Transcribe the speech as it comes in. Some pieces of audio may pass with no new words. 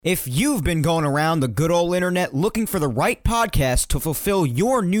If you've been going around the good old internet looking for the right podcast to fulfill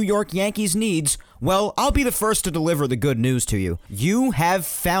your New York Yankees needs, well, I'll be the first to deliver the good news to you. You have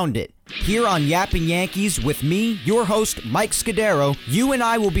found it. Here on Yapping Yankees with me, your host, Mike Scudero, you and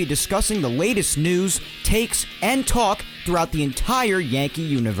I will be discussing the latest news, takes, and talk throughout the entire Yankee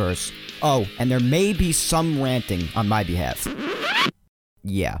universe. Oh, and there may be some ranting on my behalf.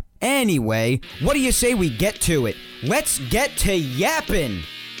 Yeah. Anyway, what do you say we get to it? Let's get to yapping!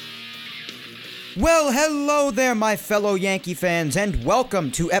 Well, hello there, my fellow Yankee fans, and welcome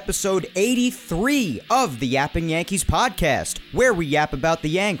to episode 83 of the Yapping Yankees podcast, where we yap about the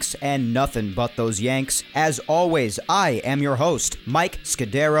Yanks and nothing but those Yanks. As always, I am your host, Mike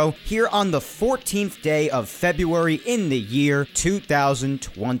Scudero, here on the 14th day of February in the year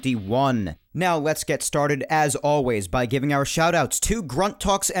 2021. Now let's get started, as always, by giving our shoutouts to Grunt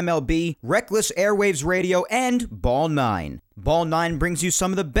Talks MLB, Reckless Airwaves Radio, and Ball 9. Ball 9 brings you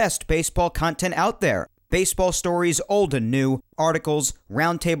some of the best baseball content out there. Baseball stories, old and new, articles,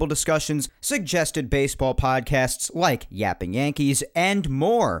 roundtable discussions, suggested baseball podcasts like Yapping Yankees, and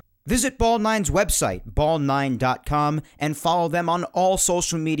more. Visit Ball 9's website, ball9.com, and follow them on all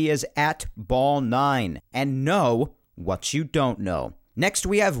social medias at Ball9, and know what you don't know. Next,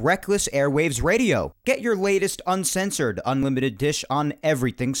 we have Reckless Airwaves Radio. Get your latest uncensored, unlimited dish on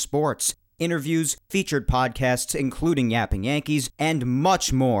everything sports. Interviews, featured podcasts, including Yapping Yankees, and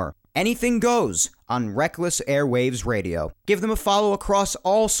much more. Anything goes on Reckless Airwaves Radio. Give them a follow across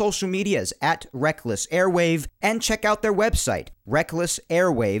all social medias at Reckless Airwave, and check out their website,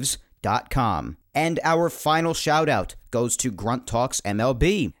 recklessairwaves.com. And our final shout out goes to Grunt Talks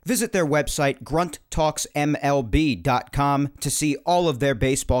MLB. Visit their website, grunttalksmlb.com, to see all of their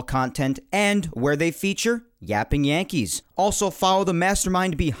baseball content and where they feature Yapping Yankees. Also follow the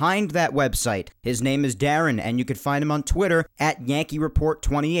mastermind behind that website. His name is Darren, and you can find him on Twitter at Yankee Report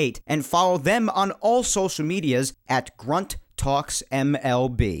 28, and follow them on all social medias at Grunt Talks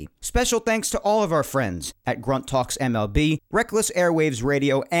MLB. Special thanks to all of our friends at Grunt Talks MLB, Reckless Airwaves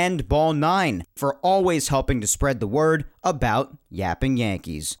Radio, and Ball 9 for always helping to spread the word about Yapping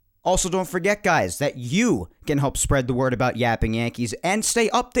Yankees. Also, don't forget, guys, that you can help spread the word about Yapping Yankees and stay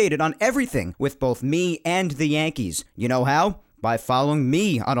updated on everything with both me and the Yankees. You know how? By following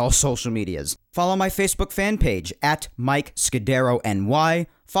me on all social medias. Follow my Facebook fan page at Mike Scudero NY.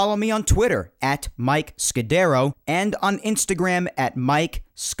 Follow me on Twitter at Mike Scudero and on Instagram at Mike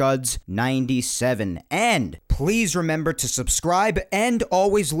Scuds97. And please remember to subscribe and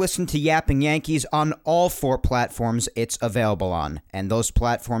always listen to Yapping Yankees on all 4 platforms it's available on. And those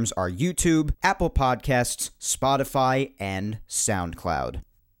platforms are YouTube, Apple Podcasts, Spotify, and SoundCloud.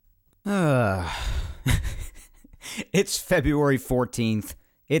 It's February 14th.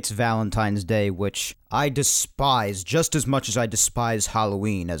 It's Valentine's Day, which I despise just as much as I despise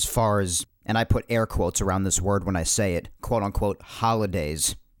Halloween, as far as, and I put air quotes around this word when I say it, quote-unquote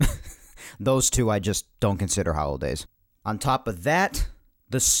holidays. Those two I just don't consider holidays. On top of that,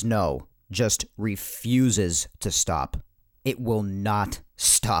 the snow just refuses to stop. It will not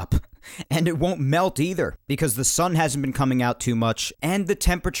stop. And it won't melt either, because the sun hasn't been coming out too much, and the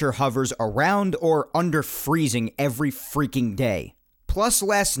temperature hovers around or under freezing every freaking day. Plus,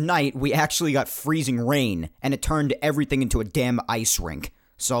 last night, we actually got freezing rain, and it turned everything into a damn ice rink.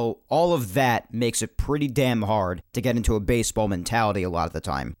 So, all of that makes it pretty damn hard to get into a baseball mentality a lot of the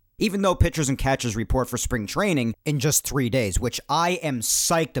time. Even though pitchers and catchers report for spring training in just 3 days, which I am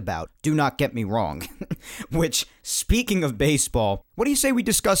psyched about, do not get me wrong. Which, speaking of baseball, what do you say we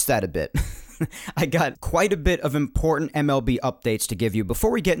discuss that a bit? I got quite a bit of important MLB updates to give you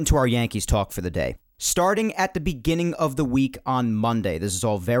before we get into our Yankees talk for the day. Starting at the beginning of the week on Monday. This is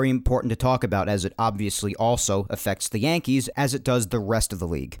all very important to talk about, as it obviously also affects the Yankees as it does the rest of the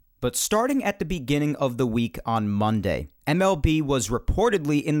league. But starting at the beginning of the week on Monday, MLB was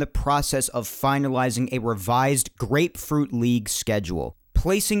reportedly in the process of finalizing a revised Grapefruit League schedule,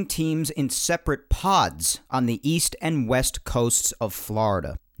 placing teams in separate pods on the east and west coasts of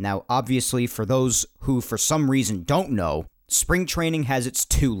Florida. Now, obviously, for those who for some reason don't know, spring training has its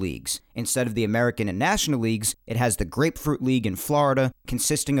 2 leagues. Instead of the American and National Leagues, it has the Grapefruit League in Florida,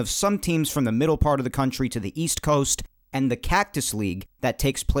 consisting of some teams from the middle part of the country to the East Coast, and the Cactus League that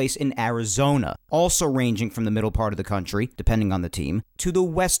takes place in Arizona, also ranging from the middle part of the country, depending on the team, to the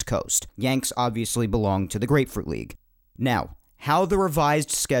West Coast. Yanks obviously belong to the Grapefruit League. Now, How the revised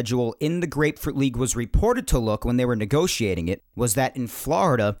schedule in the Grapefruit League was reported to look when they were negotiating it was that in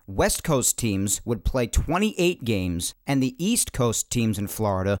Florida, West Coast teams would play 28 games, and the East Coast teams in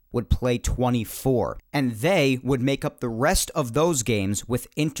Florida would play 24. And they would make up the rest of those games with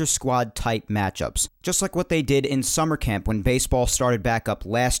inter-squad type matchups. Just like what they did in summer camp when baseball started back up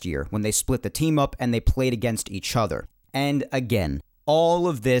last year, when they split the team up and they played against each other. And again, all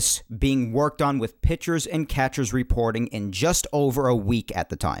of this being worked on with pitchers and catchers reporting in just over a week at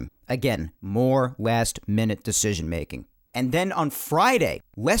the time. Again, more last-minute decision-making. And then on Friday,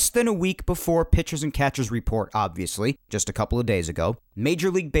 less than a week before pitchers and catchers report, obviously, just a couple of days ago,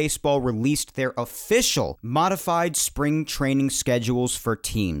 Major League Baseball released their official modified spring training schedules for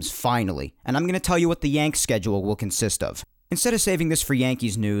teams, finally. And I'm going to tell you what the Yanks schedule will consist of. Instead of saving this for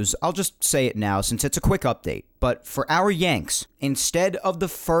Yankees news, I'll just say it now since it's a quick update. But for our Yanks, instead of the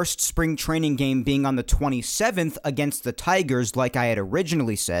first spring training game being on the 27th against the Tigers like I had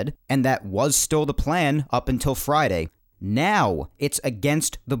originally said, and that was still the plan up until Friday, now it's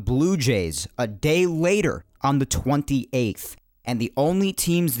against the Blue Jays a day later on the 28th. And the only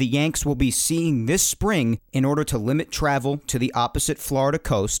teams the Yanks will be seeing this spring in order to limit travel to the opposite Florida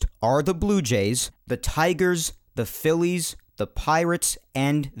coast are the Blue Jays, the Tigers, the Phillies, the Pirates,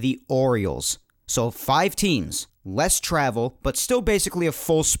 and the Orioles. So 5 teams, less travel, but still basically a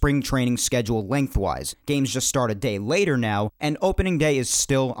full spring training schedule lengthwise. Games just start a day later now, and opening day is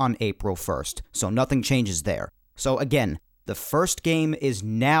still on April 1st, so nothing changes there. So again, the first game is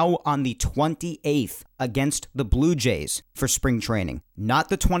now on the 28th against the Blue Jays for spring training. Not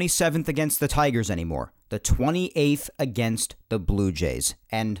the 27th against the Tigers anymore. The 28th against the Blue Jays.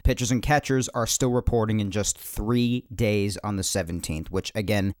 And pitchers and catchers are still reporting in just 3 days on the 17th, which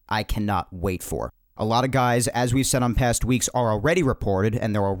again, I cannot wait for. A lot of guys, as we've said on past weeks, are already reported,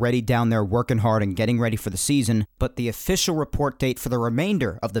 and they're already down there working hard and getting ready for the season, but the official report date for the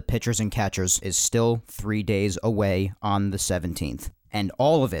remainder of the pitchers and catchers is still 3 days away on the 17th. And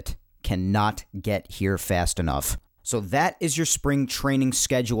all of it cannot get here fast enough. So that is your spring training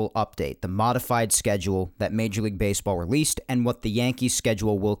schedule update, the modified schedule that Major League Baseball released, and what the Yankees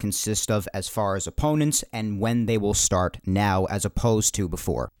schedule will consist of as far as opponents and when they will start now as opposed to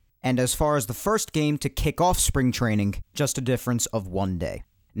before. And as far as the first game to kick off spring training, just a difference of 1 day.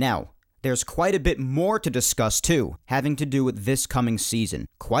 Now, there's quite a bit more to discuss too, having to do with this coming season.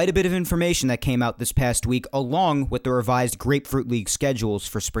 Quite a bit of information that came out this past week along with the revised Grapefruit League schedules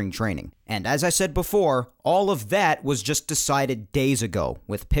for spring training. And as I said before, all of that was just decided days ago,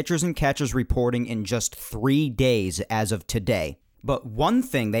 with pitchers and catchers reporting in just 3 days as of today. But one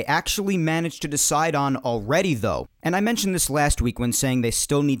thing they actually managed to decide on already, though, and I mentioned this last week when saying they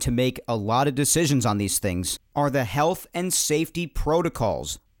still need to make a lot of decisions on these things, are the health and safety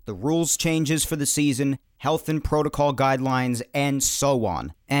protocols, the rules changes for the season, health and protocol guidelines, and so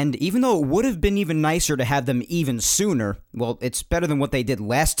on. And even though it would have been even nicer to have them even sooner, well, it's better than what they did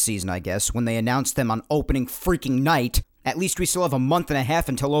last season, I guess, when they announced them on opening freaking night. At least we still have a month and a half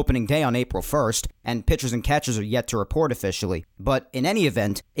until opening day on April 1st, and pitchers and catchers are yet to report officially. But in any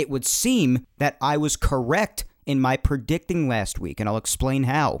event, it would seem that I was correct in my predicting last week, and I'll explain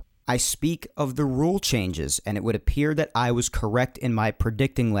how. I speak of the rule changes, and it would appear that I was correct in my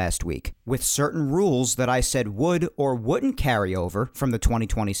predicting last week, with certain rules that I said would or wouldn't carry over from the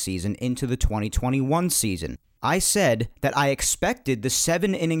 2020 season into the 2021 season. I said that I expected the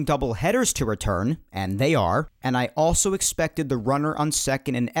 7-inning doubleheaders to return, and they are, and I also expected the runner on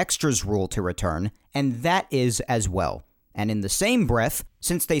second and extras rule to return, and that is as well. And in the same breath,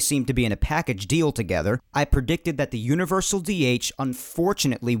 since they seem to be in a package deal together, I predicted that the universal DH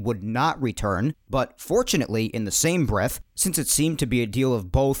unfortunately would not return, but fortunately, in the same breath, since it seemed to be a deal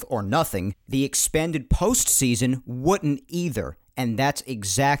of both or nothing, the expanded postseason wouldn't either, and that's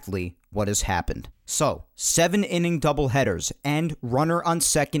exactly what has happened. So, 7-inning doubleheaders and runner on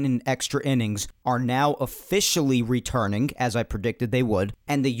second and extra innings are now officially returning, as I predicted they would,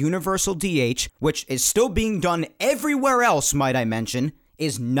 and the universal DH, which is still being done everywhere else, might I mention,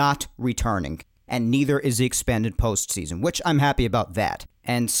 is not returning. And neither is the expanded postseason, which I'm happy about that.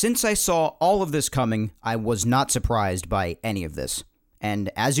 And since I saw all of this coming, I was not surprised by any of this. And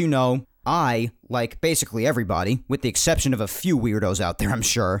as you know, I, like basically everybody, with the exception of a few weirdos out there I'm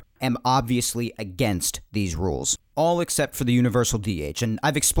sure, am obviously against these rules. All except for the universal DH, and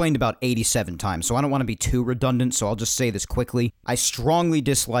I've explained about 87 times, so I don't want to be too redundant, so I'll just say this quickly. I strongly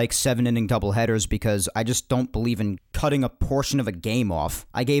dislike 7-inning doubleheaders because I just don't believe in cutting a portion of a game off.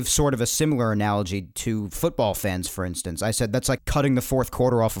 I gave sort of a similar analogy to football fans, for instance. I said that's like cutting the fourth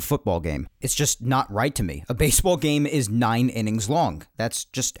quarter off a football game. It's just not right to me. A baseball game is 9 innings long. That's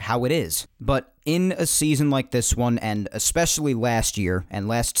just how it is. But in a season like this one, and especially last year, and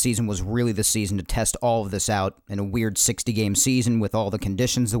last season was really the season to test all of this out in a weird 60-game season with all the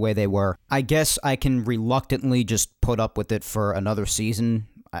conditions the way they were, I guess I can reluctantly just put up with it for another season,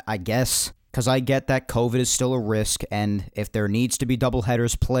 I guess. Because I get that COVID is still a risk, and if there needs to be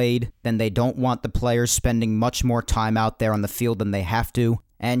doubleheaders played, then they don't want the players spending much more time out there on the field than they have to.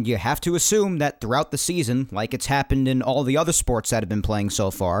 And you have to assume that throughout the season, like it's happened in all the other sports that have been playing so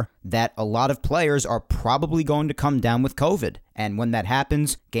far, that a lot of players are probably going to come down with COVID. And when that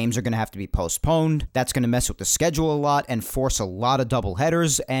happens, games are going to have to be postponed. That's going to mess with the schedule a lot and force a lot of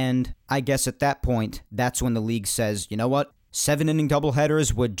doubleheaders. And I guess at that point, that's when the league says, you know what? 7-inning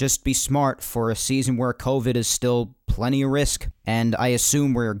doubleheaders would just be smart for a season where COVID is still plenty of risk. And I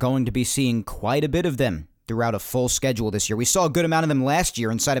assume we're going to be seeing quite a bit of them throughout a full schedule this year. We saw a good amount of them last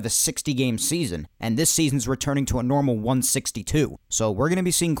year inside of a 60-game season, and this season's returning to a normal 162. So we're going to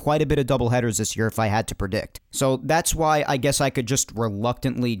be seeing quite a bit of doubleheaders this year if I had to predict. So that's why I guess I could just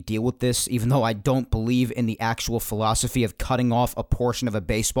reluctantly deal with this, even though I don't believe in the actual philosophy of cutting off a portion of a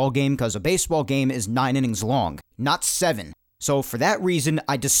baseball game, because a baseball game is 9 innings long, not 7. So for that reason,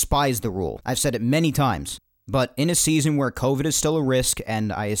 I despise the rule. I've said it many times. But in a season where COVID is still a risk,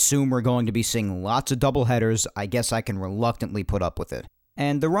 and I assume we're going to be seeing lots of doubleheaders, I guess I can reluctantly put up with it.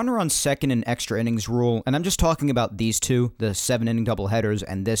 And the runner on second and extra innings rule, and I'm just talking about these two, the 7-inning doubleheaders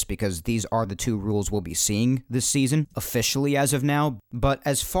and this, because these are the two rules we'll be seeing this season, officially as of now. But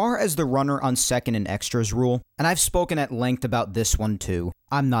as far as the runner on second and extras rule, and I've spoken at length about this one too,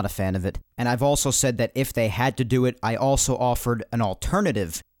 I'm not a fan of it. And I've also said that if they had to do it, I also offered an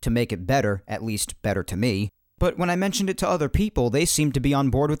alternative to make it better, at least better to me. But when I mentioned it to other people, they seemed to be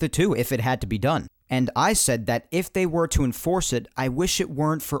on board with it too, if it had to be done. And I said that if they were to enforce it, I wish it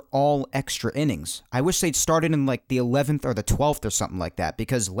weren't for all extra innings. I wish they'd started in like the 11th or the 12th or something like that,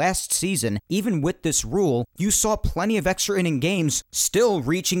 because last season, even with this rule, you saw plenty of extra inning games still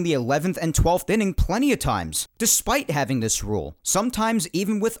reaching the 11th and 12th inning plenty of times, despite having this rule. Sometimes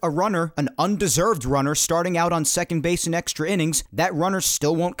even with a runner, an undeserved runner starting out on second base in extra innings, that runner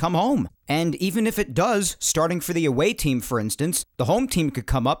still won't come home. And even if it does, starting for the away team, for instance, the home team could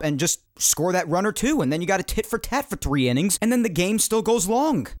come up and just score that runner too, and then you got a tit for tat for 3 innings, and then the game still goes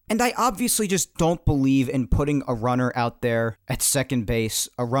long. And I obviously just don't believe in putting a runner out there at second base,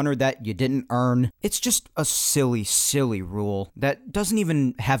 a runner that you didn't earn. It's just a silly, silly rule that doesn't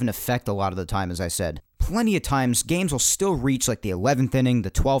even have an effect a lot of the time, as I said. Plenty of times, games will still reach like the 11th inning, the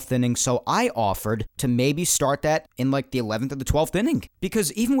 12th inning, so I offered to maybe start that in like the 11th or the 12th inning.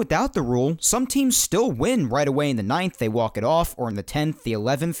 Because even without the rule, some teams still win right away in the 9th, they walk it off, or in the 10th, the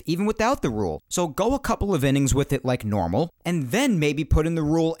 11th, even without the rule. So go a couple of innings with it like normal, and then maybe put in the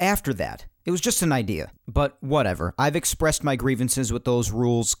rule after that. It was just an idea, but whatever. I've expressed my grievances with those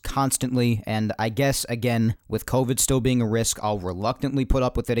rules constantly, and I guess, again, with COVID still being a risk, I'll reluctantly put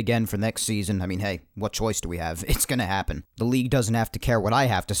up with it again for next season. I mean, hey, what choice do we have? It's gonna happen. The league doesn't have to care what I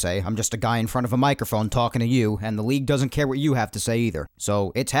have to say. I'm just a guy in front of a microphone talking to you, and the league doesn't care what you have to say either.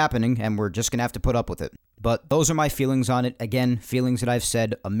 So it's happening, and we're just gonna have to put up with it. But those are my feelings on it. Again, feelings that I've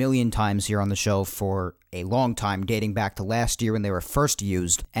said a million times here on the show for a long time, dating back to last year when they were first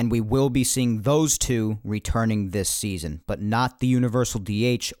used, and we will be seeing those two returning this season, but not the universal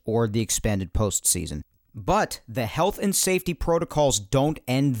DH or the expanded postseason. But the health and safety protocols don't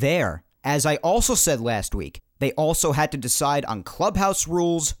end there. As I also said last week, they also had to decide on clubhouse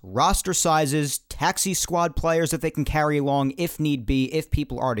rules, roster sizes, taxi squad players that they can carry along if need be, if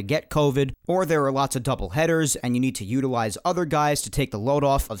people are to get COVID, or there are lots of double headers and you need to utilize other guys to take the load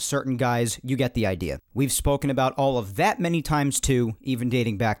off of certain guys. You get the idea. We've spoken about all of that many times too, even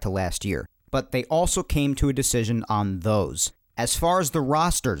dating back to last year. But they also came to a decision on those. As far as the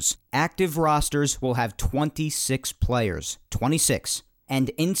rosters, active rosters will have 26 players. 26. And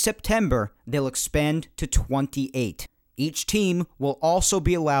in September, they'll expand to 28. Each team will also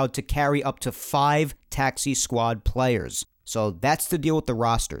be allowed to carry up to 5 taxi squad players. So that's the deal with the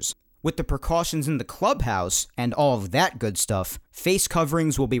rosters. With the precautions in the clubhouse and all of that good stuff, face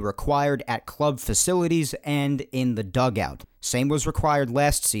coverings will be required at club facilities and in the dugout. Same was required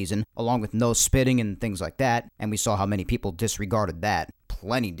last season, along with no spitting and things like that, and we saw how many people disregarded that.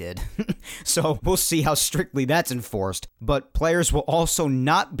 Plenty did. So we'll see how strictly that's enforced. But players will also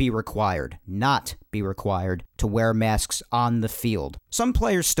not be required to wear masks on the field. Some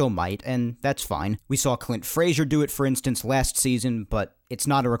players still might, and that's fine. We saw Clint Frazier do it, for instance, last season, but it's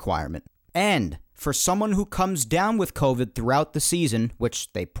not a requirement. And for someone who comes down with COVID throughout the season,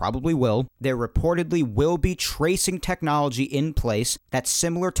 which they probably will, there reportedly will be tracing technology in place that's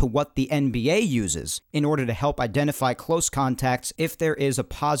similar to what the NBA uses in order to help identify close contacts if there is a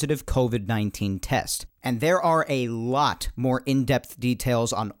positive COVID-19 test. And there are a lot more in-depth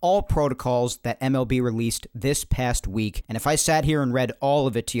details on all protocols that MLB released this past week. And if I sat here and read all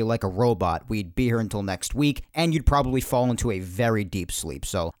of it to you like a robot, we'd be here until next week, and you'd probably fall into a very deep sleep.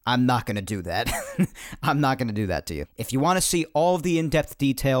 So I'm not going to do that. I'm not going to do that to you. If you want to see all of the in-depth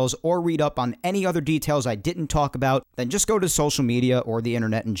details or read up on any other details I didn't talk about, then just go to social media or the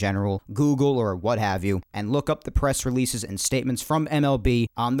internet in general, Google or what have you, and look up the press releases and statements from MLB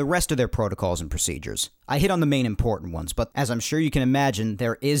on the rest of their protocols and procedures. I hit on the main important ones, but as I'm sure you can imagine,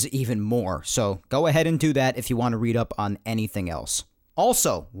 there is even more, so go ahead and do that if you want to read up on anything else.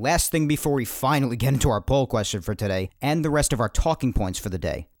 Also, last thing before we finally get into our poll question for today, and the rest of our talking points for the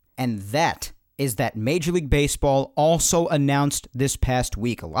day, and that is that Major League Baseball also announced this past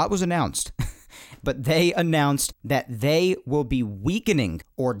week, a lot was announced, but they announced that they will be weakening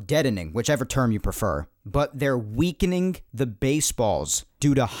or deadening, whichever term you prefer, but they're weakening the baseballs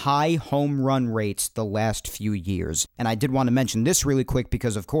due to high home run rates the last few years. And I did want to mention this really quick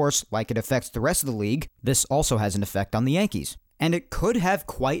because, of course, like it affects the rest of the league, this also has an effect on the Yankees. And it could have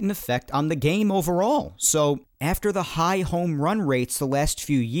quite an effect on the game overall. So after the high home run rates the last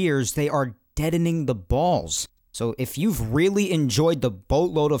few years, they are deadening the balls. So if you've really enjoyed the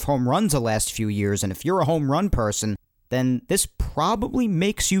boatload of home runs the last few years, and if you're a home run person, then this probably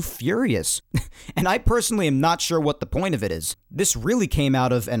makes you furious. And I personally am not sure what the point of it is. This really came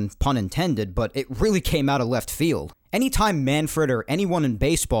out of, and pun intended, but it really came out of left field. Anytime Manfred or anyone in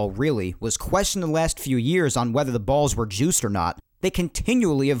baseball really was questioned the last few years on whether the balls were juiced or not, they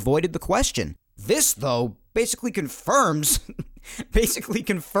continually avoided the question. This, though, basically confirms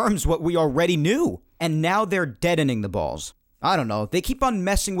what we already knew. And now they're deadening the balls. I don't know, they keep on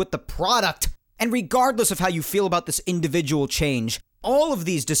messing with the product. And regardless of how you feel about this individual change, all of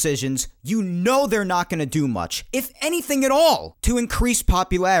these decisions, you know they're not going to do much, if anything at all, to increase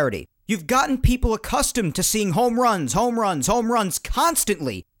popularity. You've gotten people accustomed to seeing home runs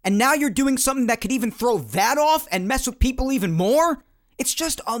constantly. And now you're doing something that could even throw that off and mess with people even more? It's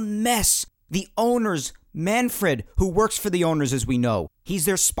just a mess. The owners, Manfred, who works for the owners as we know, he's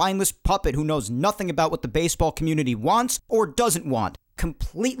their spineless puppet who knows nothing about what the baseball community wants or doesn't want.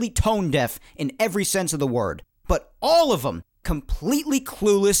 Completely tone deaf in every sense of the word. But all of them completely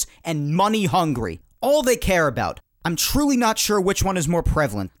clueless and money hungry. All they care about. I'm truly not sure which one is more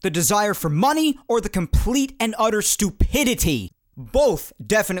prevalent, the desire for money or the complete and utter stupidity. Both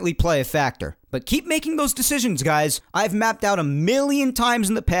definitely play a factor. But keep making those decisions, guys. I've mapped out 1,000,000 times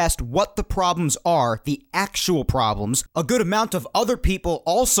in the past what the problems are, the actual problems. A good amount of other people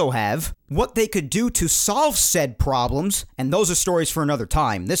also have. What they could do to solve said problems. And those are stories for another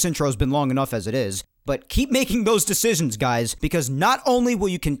time. This intro's been long enough as it is. But keep making those decisions, guys, because not only will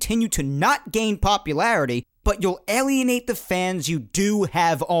you continue to not gain popularity, but you'll alienate the fans you do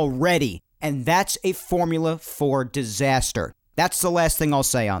have already. And that's a formula for disaster. That's the last thing I'll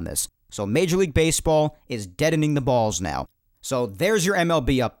say on this. So Major League Baseball is deadening the balls now. So there's your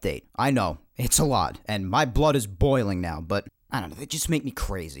MLB update. I know, it's a lot, and my blood is boiling now, but I don't know, they just make me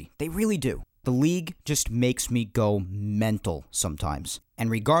crazy. They really do. The league just makes me go mental sometimes. And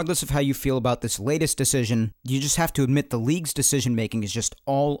regardless of how you feel about this latest decision, you just have to admit the league's decision-making is just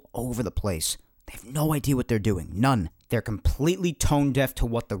all over the place. They have no idea what they're doing. None. They're completely tone-deaf to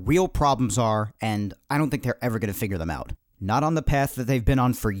what the real problems are, and I don't think they're ever going to figure them out. Not on the path that they've been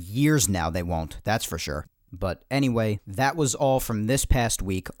on for years now, they won't, that's for sure. But anyway, that was all from this past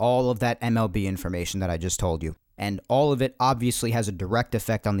week, all of that MLB information that I just told you. And all of it obviously has a direct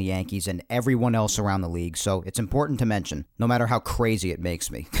effect on the Yankees and everyone else around the league, so it's important to mention, no matter how crazy it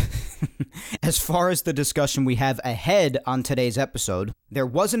makes me. As far as the discussion we have ahead on today's episode, there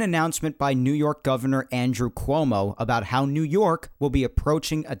was an announcement by New York Governor Andrew Cuomo about how New York will be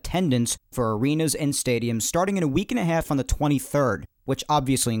approaching attendance for arenas and stadiums starting in a week and a half on the 23rd. Which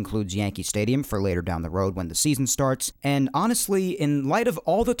obviously includes Yankee Stadium for later down the road when the season starts. And honestly, in light of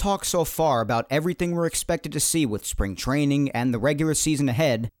all the talk so far about everything we're expected to see with spring training and the regular season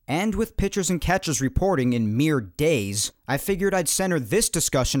ahead, and with pitchers and catchers reporting in mere days, I figured I'd center this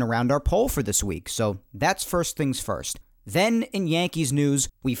discussion around our poll for this week, so that's first things first. Then, in Yankees news,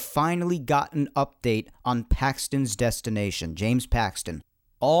 we finally got an update on Paxton's destination, James Paxton.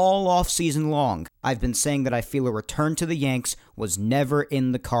 All off-season long, I've been saying that I feel a return to the Yanks was never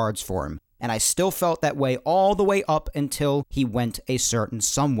in the cards for him. And I still felt that way all the way up until he went a certain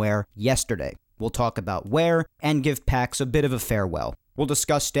somewhere yesterday. We'll talk about where and give Pax a bit of a farewell. We'll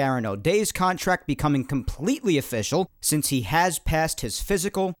discuss Darren O'Day's contract becoming completely official since he has passed his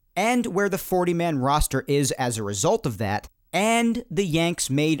physical, and where the 40-man roster is as a result of that. And the Yanks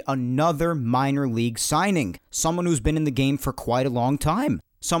made another minor league signing, someone who's been in the game for quite a long time,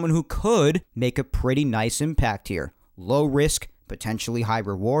 someone who could make a pretty nice impact here. Low risk, potentially high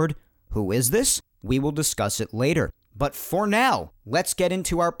reward. Who is this? We will discuss it later. But for now, let's get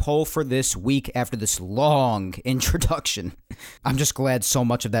into our poll for this week after this long introduction. I'm just glad so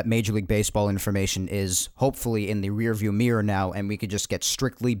much of that Major League Baseball information is hopefully in the rearview mirror now, and we could just get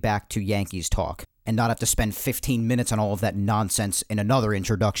strictly back to Yankees talk and not have to spend 15 minutes on all of that nonsense in another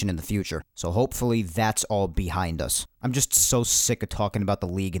introduction in the future. So hopefully that's all behind us. I'm just so sick of talking about the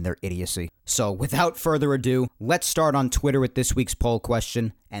league and their idiocy. So without further ado, let's start on Twitter with this week's poll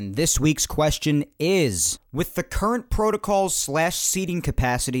question. And this week's question is, with the current protocols/seating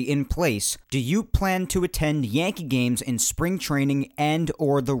capacity in place, do you plan to attend Yankee games in spring training and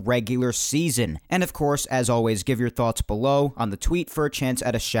or the regular season? And of course, as always, give your thoughts below on the tweet for a chance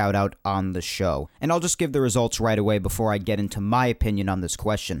at a shout out on the show. And I'll just give the results right away before I get into my opinion on this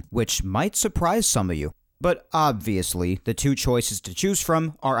question, which might surprise some of you. But obviously, the two choices to choose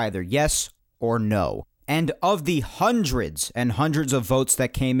from are either yes or no. And of the hundreds and hundreds of votes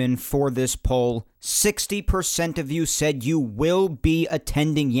that came in for this poll, 60% of you said you will be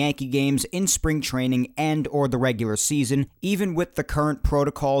attending Yankee games in spring training and or the regular season, even with the current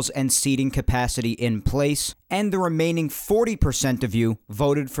protocols and seating capacity in place. And the remaining 40% of you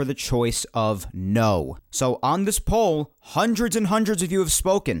voted for the choice of no. So on this poll, hundreds and hundreds of you have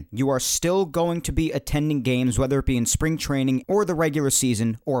spoken. You are still going to be attending games, whether it be in spring training or the regular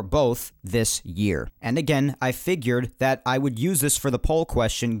season or both this year. And again, I figured that I would use this for the poll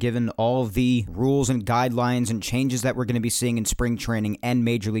question given all the rules and guidelines and changes that we're going to be seeing in spring training and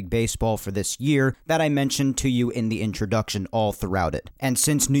Major League Baseball for this year that I mentioned to you in the introduction all throughout it. And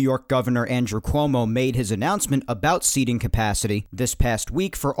since New York Governor Andrew Cuomo made his announcement about seating capacity this past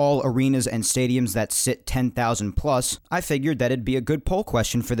week for all arenas and stadiums that sit 10,000 plus, I figured that it'd be a good poll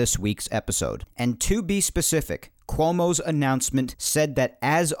question for this week's episode. And to be specific, Cuomo's announcement said that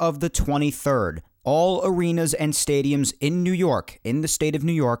as of the 23rd, all arenas and stadiums in New York, in the state of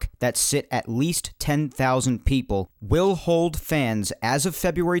New York, that sit at least 10,000 people will hold fans as of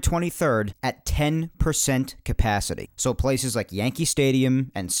February 23rd at 10% capacity. So places like Yankee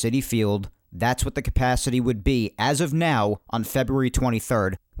Stadium and Citi Field, that's what the capacity would be as of now on February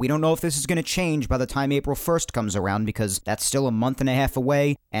 23rd. We don't know if this is going to change by the time April 1st comes around because that's still a month and a half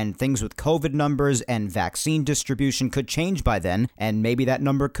away, and things with COVID numbers and vaccine distribution could change by then, and maybe that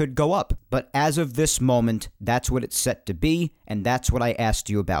number could go up. But as of this moment, that's what it's set to be, and that's what I asked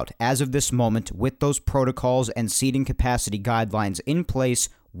you about. As of this moment, with those protocols and seating capacity guidelines in place,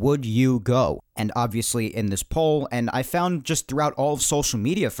 would you go? And obviously in this poll, and I found just throughout all of social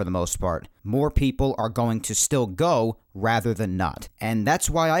media for the most part, more people are going to still go rather than not. And that's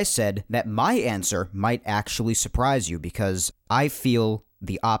why I said that my answer might actually surprise you, because I feel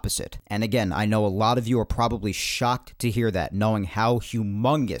the opposite. And again, I know a lot of you are probably shocked to hear that, knowing how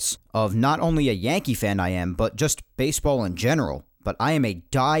humongous of not only a Yankee fan I am, but just baseball in general. But I am a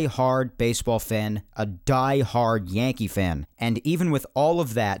die-hard baseball fan, a die-hard Yankee fan. And even with all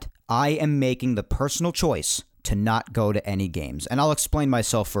of that, I am making the personal choice to not go to any games. And I'll explain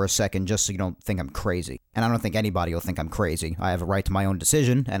myself for a second just so you don't think I'm crazy. And I don't think anybody will think I'm crazy. I have a right to my own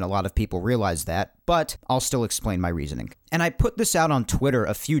decision, and a lot of people realize that, but I'll still explain my reasoning. And I put this out on Twitter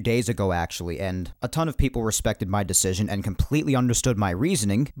a few days ago, actually, and a ton of people respected my decision and completely understood my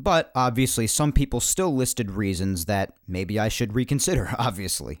reasoning, but obviously some people still listed reasons that maybe I should reconsider,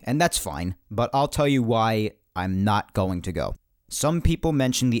 obviously, and that's fine, but I'll tell you why I'm not going to go. Some people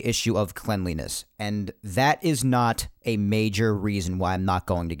mention the issue of cleanliness, and that is not a major reason why I'm not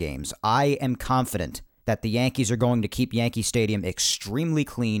going to games. I am confident that the Yankees are going to keep Yankee Stadium extremely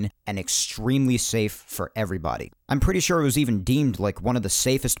clean and extremely safe for everybody. I'm pretty sure it was even deemed like one of the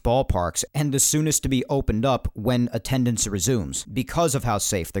safest ballparks and the soonest to be opened up when attendance resumes because of how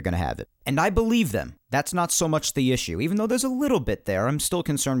safe they're going to have it. And I believe them. That's not so much the issue. Even though there's a little bit there, I'm still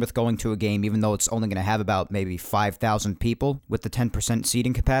concerned with going to a game even though it's only going to have about maybe 5,000 people with the 10%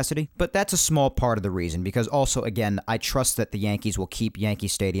 seating capacity. But that's a small part of the reason because also, again, I trust that the Yankees will keep Yankee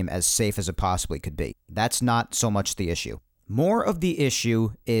Stadium as safe as it possibly could be. That's not so much the issue. More of the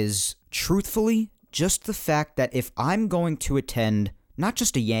issue is, truthfully, just the fact that if I'm going to attend not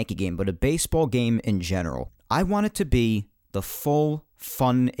just a Yankee game, but a baseball game in general, I want it to be the full,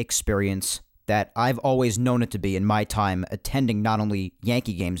 fun experience that I've always known it to be in my time attending not only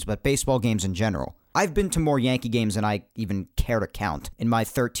Yankee games, but baseball games in general. I've been to more Yankee games than I even care to count in my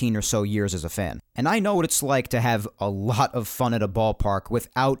 13 or so years as a fan. And I know what it's like to have a lot of fun at a ballpark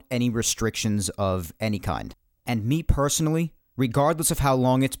without any restrictions of any kind. And me personally, regardless of how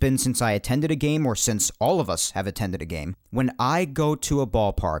long it's been since I attended a game or since all of us have attended a game, when I go to a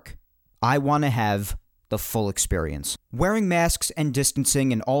ballpark, I want to have the full experience. Wearing masks and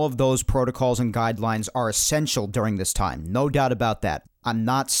distancing and all of those protocols and guidelines are essential during this time, no doubt about that. I'm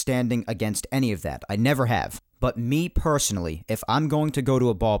not standing against any of that. I never have. But me personally, if I'm going to go to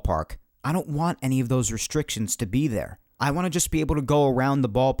a ballpark, I don't want any of those restrictions to be there. I want to just be able to go around the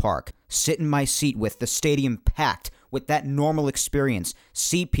ballpark, sit in my seat with the stadium packed, with that normal experience,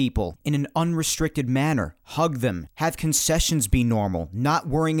 see people in an unrestricted manner, hug them, have concessions be normal, not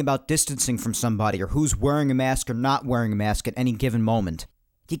worrying about distancing from somebody or who's wearing a mask or not wearing a mask at any given moment.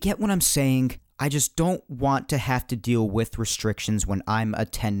 You get what I'm saying? I just don't want to have to deal with restrictions when I'm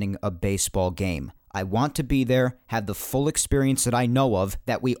attending a baseball game. I want to be there, have the full experience that I know of,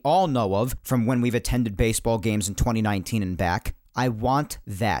 that we all know of from when we've attended baseball games in 2019 and back. I want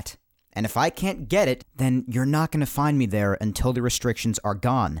that. And if I can't get it, then you're not going to find me there until the restrictions are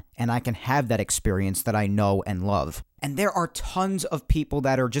gone, and I can have that experience that I know and love. And there are tons of people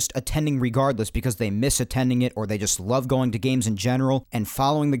that are just attending regardless because they miss attending it or they just love going to games in general and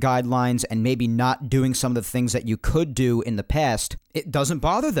following the guidelines and maybe not doing some of the things that you could do in the past. It doesn't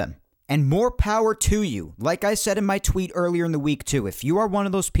bother them. And more power to you. Like I said in my tweet earlier in the week too, if you are one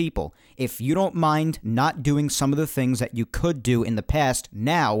of those people, if you don't mind not doing some of the things that you could do in the past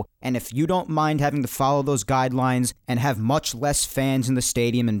now, and if you don't mind having to follow those guidelines and have much less fans in the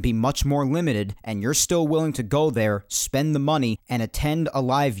stadium and be much more limited, and you're still willing to go there, spend the money, and attend a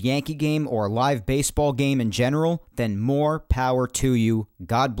live Yankee game or a live baseball game in general, then more power to you.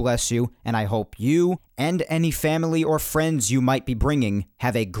 God bless you, and I hope you and any family or friends you might be bringing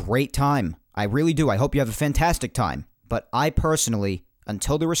have a great time. I really do. I hope you have a fantastic time. But I personally,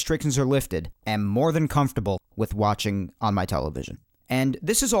 until the restrictions are lifted, am more than comfortable with watching on my television. And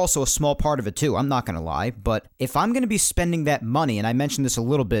this is also a small part of it too, I'm not going to lie, but if I'm going to be spending that money, and I mentioned this a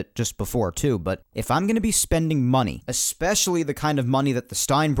little bit just before too, but if I'm going to be spending money, especially the kind of money that the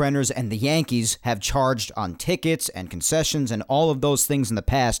Steinbrenners and the Yankees have charged on tickets and concessions and all of those things in the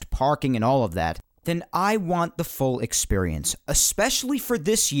past, parking and all of that, then I want the full experience, especially for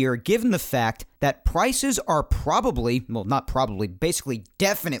this year, given the fact that prices are basically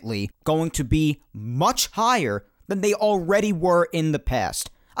definitely going to be much higher than they already were in the past.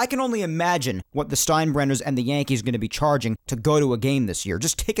 I can only imagine what the Steinbrenners and the Yankees are going to be charging to go to a game this year,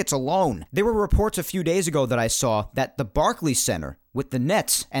 just tickets alone. There were reports a few days ago that I saw that the Barclays Center with the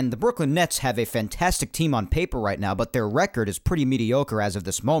Nets, and the Brooklyn Nets have a fantastic team on paper right now, but their record is pretty mediocre as of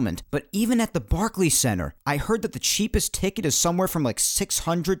this moment. But even at the Barclays Center, I heard that the cheapest ticket is somewhere from like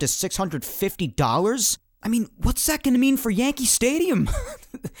 $600 to $650. I mean, what's that going to mean for Yankee Stadium?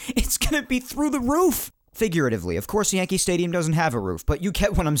 It's going to be through the roof. Figuratively, of course, Yankee Stadium doesn't have a roof, but you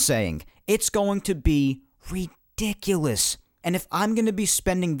get what I'm saying. It's going to be ridiculous. And if I'm going to be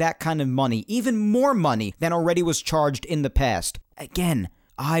spending that kind of money, even more money than already was charged in the past, again,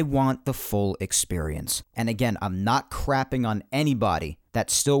 I want the full experience. And again, I'm not crapping on anybody that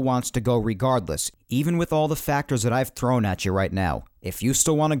still wants to go regardless, even with all the factors that I've thrown at you right now. If you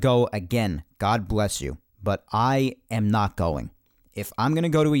still want to go, again, God bless you. But I am not going. If I'm going to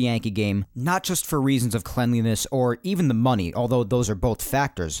go to a Yankee game, not just for reasons of cleanliness or even the money, although those are both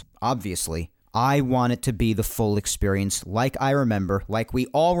factors, obviously, I want it to be the full experience like I remember, like we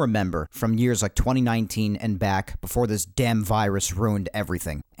all remember from years like 2019 and back before this damn virus ruined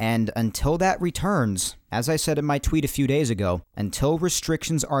everything. And until that returns, as I said in my tweet a few days ago, until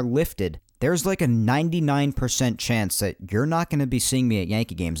restrictions are lifted, there's like a 99% chance that you're not going to be seeing me at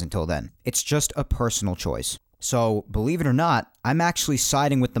Yankee games until then. It's just a personal choice. So, believe it or not, I'm actually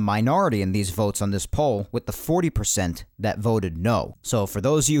siding with the minority in these votes on this poll, with the 40% that voted no. So, for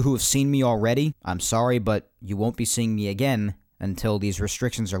those of you who have seen me already, I'm sorry, but you won't be seeing me again until these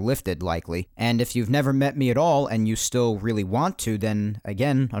restrictions are lifted, likely. And if you've never met me at all and you still really want to, then,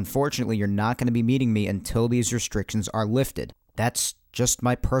 again, unfortunately, you're not going to be meeting me until these restrictions are lifted. That's just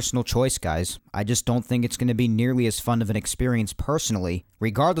my personal choice, guys. I just don't think it's going to be nearly as fun of an experience personally,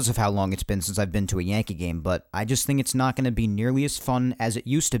 regardless of how long it's been since I've been to a Yankee game, but I just think it's not going to be nearly as fun as it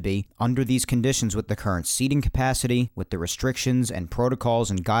used to be under these conditions with the current seating capacity, with the restrictions and protocols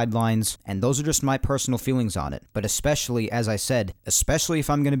and guidelines, and those are just my personal feelings on it. But especially, as I said, especially if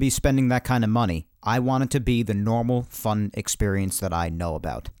I'm going to be spending that kind of money, I want it to be the normal, fun experience that I know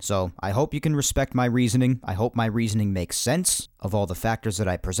about. So, I hope you can respect my reasoning. I hope my reasoning makes sense of all the factors that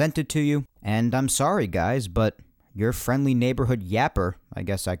I presented to you. And I'm sorry, guys, but your friendly neighborhood yapper, I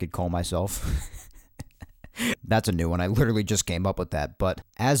guess I could call myself, That's a new one. I literally just came up with that. But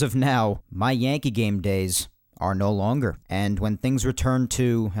as of now, my Yankee game days are no longer. And when things return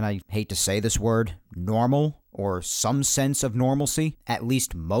to, and I hate to say this word, normal or some sense of normalcy, at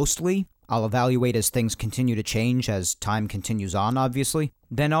least mostly, I'll evaluate as things continue to change as time continues on, obviously,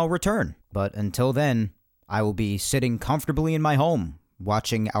 then I'll return. But until then, I will be sitting comfortably in my home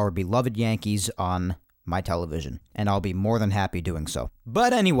watching our beloved Yankees on my television, and I'll be more than happy doing so.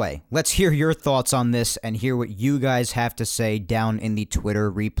 But anyway, let's hear your thoughts on this and hear what you guys have to say down in the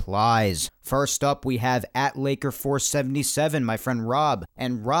Twitter replies. First up, we have @Laker477, my friend Rob,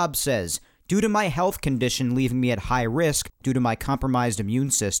 and Rob says, due to my health condition leaving me at high risk due to my compromised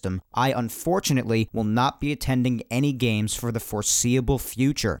immune system, I unfortunately will not be attending any games for the foreseeable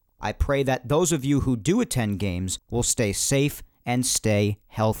future. I pray that those of you who do attend games will stay safe and stay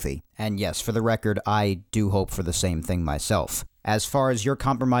healthy. And yes, for the record, I do hope for the same thing myself. As far as your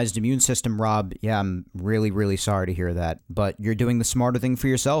compromised immune system, Rob, yeah, I'm really, really sorry to hear that. But you're doing the smarter thing for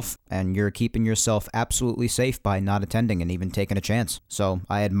yourself, and you're keeping yourself absolutely safe by not attending and even taking a chance. So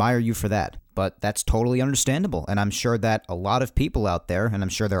I admire you for that. But that's totally understandable, and I'm sure that a lot of people out there, and I'm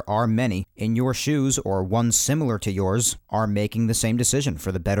sure there are many, in your shoes or ones similar to yours, are making the same decision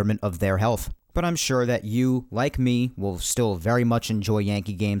for the betterment of their health. But I'm sure that you, like me, will still very much enjoy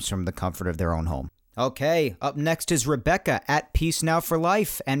Yankee games from the comfort of their own home. Okay, up next is Rebecca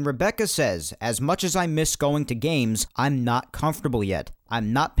 @PeaceNowForLife, and Rebecca says, as much as I miss going to games, I'm not comfortable yet.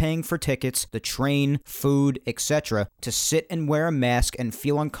 I'm not paying for tickets, the train, food, etc. to sit and wear a mask and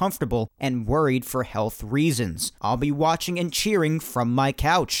feel uncomfortable and worried for health reasons. I'll be watching and cheering from my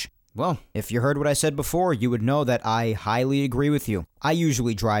couch. Well, if you heard what I said before, you would know that I highly agree with you. I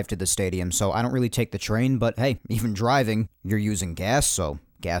usually drive to the stadium, so I don't really take the train, but hey, even driving, you're using gas, so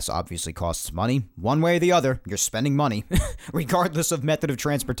gas obviously costs money. One way or the other, you're spending money, regardless of method of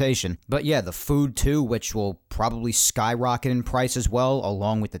transportation. But yeah, the food too, which will probably skyrocket in price as well,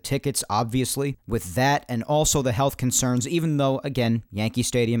 along with the tickets, obviously. With that, and also the health concerns, even though, again, Yankee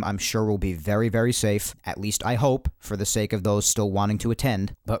Stadium, I'm sure will be very, very safe. At least I hope, for the sake of those still wanting to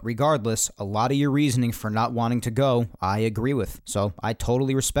attend. But regardless, a lot of your reasoning for not wanting to go, I agree with. So I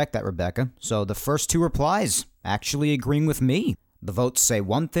totally respect that, Rebecca. So the first two replies actually agreeing with me. The votes say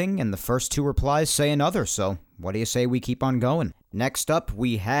one thing, and the first two replies say another, so what do you say we keep on going? Next up,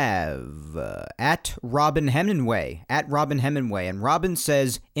 we have @RobinHemingway, and Robin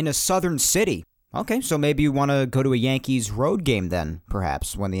says, in a southern city. Okay, so maybe you want to go to a Yankees road game then,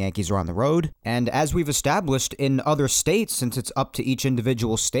 perhaps, when the Yankees are on the road. And as we've established in other states, since it's up to each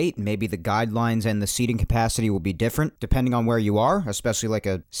individual state, maybe the guidelines and the seating capacity will be different depending on where you are, especially like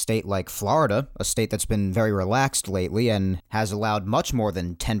a state like Florida, a state that's been very relaxed lately and has allowed much more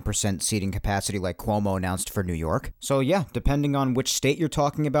than 10% seating capacity like Cuomo announced for New York. So yeah, depending on which state you're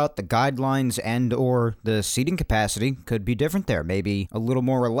talking about, the guidelines and or the seating capacity could be different there. Maybe a little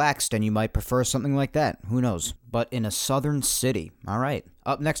more relaxed and you might prefer something like that. Who knows? But in a southern city. All right.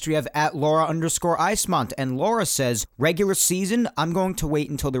 Up next, we have @Laura_Icemont, and Laura says, regular season, I'm going to wait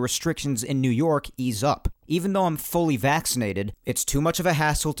until the restrictions in New York ease up. Even though I'm fully vaccinated, it's too much of a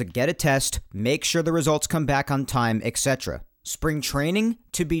hassle to get a test, make sure the results come back on time, etc. Spring training?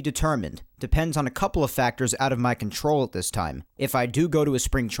 To be determined. Depends on a couple of factors out of my control at this time. If I do go to a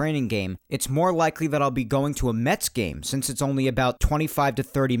spring training game, it's more likely that I'll be going to a Mets game since it's only about 25 to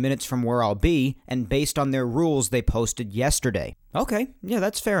 30 minutes from where I'll be, and based on their rules they posted yesterday. Okay, yeah,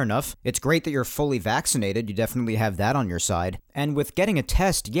 that's fair enough. It's great that you're fully vaccinated, you definitely have that on your side. And with getting a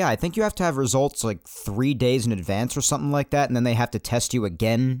test, yeah, I think you have to have results like 3 days in advance or something like that, and then they have to test you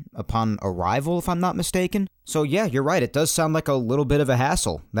again upon arrival, if I'm not mistaken. So yeah, you're right, it does sound like a little bit of a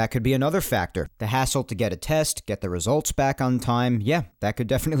hassle. That could be another factor. The hassle to get a test, get the results back on time, yeah, that could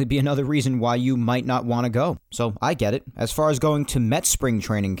definitely be another reason why you might not want to go. So I get it. As far as going to Mets spring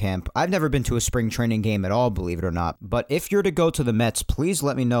training camp, I've never been to a spring training game at all, believe it or not. But if you're to go to the Mets, please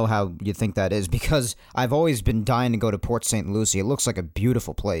let me know how you think that is, because I've always been dying to go to Port St. Lucie. It looks like a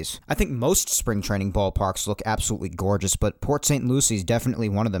beautiful place. I think most spring training ballparks look absolutely gorgeous, but Port St. Lucie is definitely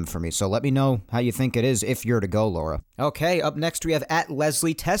one of them for me. So let me know how you think it is if you're to go, Laura. Okay, up next we have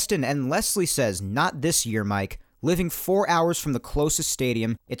 @Leslie Teston, and Leslie says, not this year, Mike. Living 4 hours from the closest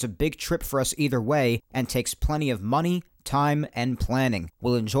stadium, it's a big trip for us either way, and takes plenty of money, time, and planning.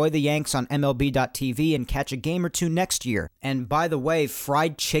 We'll enjoy the Yanks on MLB.TV and catch a game or two next year. And by the way,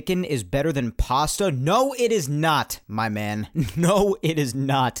 fried chicken is better than pasta? No, it is not, my man. No, it is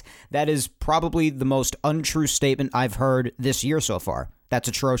not. That is probably the most untrue statement I've heard this year so far. That's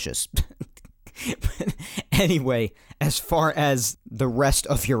atrocious. Anyway, as far as the rest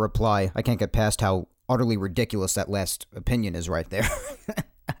of your reply, I can't get past how utterly ridiculous that last opinion is right there.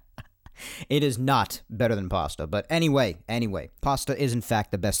 It is not better than pasta. But anyway, pasta is in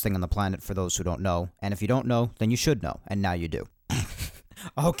fact the best thing on the planet for those who don't know. And if you don't know, then you should know. And now you do.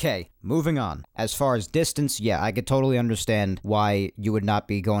 Okay, moving on. As far as distance, yeah, I could totally understand why you would not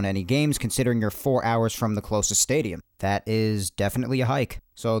be going to any games considering you're 4 hours from the closest stadium. That is definitely a hike.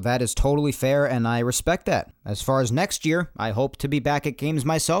 So that is totally fair, and I respect that. As far as next year, I hope to be back at games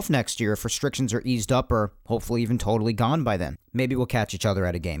myself next year if restrictions are eased up or hopefully even totally gone by then. Maybe we'll catch each other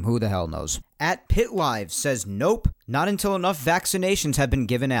at a game. Who the hell knows? At Pit Live says, nope, not until enough vaccinations have been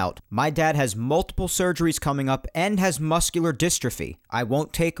given out. My dad has multiple surgeries coming up and has muscular dystrophy. I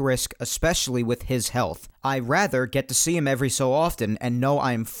won't take risk, especially with his health. I rather get to see him every so often and know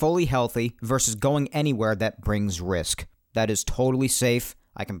I am fully healthy versus going anywhere that brings risk. That is totally safe.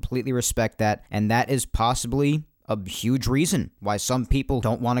 I completely respect that, and that is possibly a huge reason why some people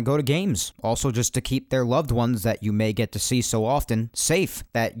don't want to go to games. Also, just to keep their loved ones that you may get to see so often safe,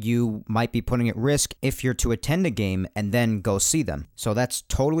 that you might be putting at risk if you're to attend a game and then go see them. So that's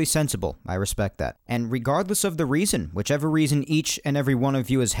totally sensible. I respect that. And regardless of the reason, whichever reason each and every one of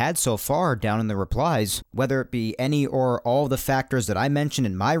you has had so far down in the replies, whether it be any or all the factors that I mentioned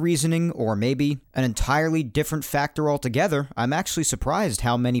in my reasoning, or maybe an entirely different factor altogether, I'm actually surprised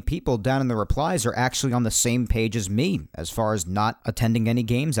how many people down in the replies are actually on the same page as me as far as not attending any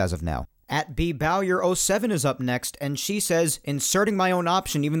games as of now. At B Bowyer 07 is up next, and she says, inserting my own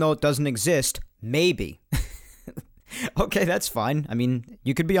option even though it doesn't exist, maybe. Okay, that's fine. I mean,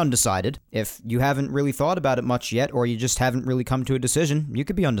 you could be undecided. If you haven't really thought about it much yet, or you just haven't really come to a decision, you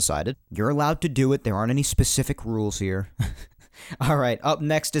could be undecided. You're allowed to do it. There aren't any specific rules here. Alright, up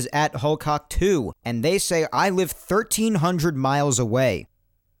next is at Hocock2, and they say, I live 1,300 miles away.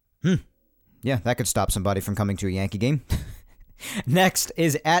 Yeah, that could stop somebody from coming to a Yankee game. Next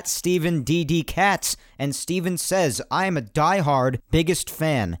is at Steven DD Katz, and Steven says, I am a diehard biggest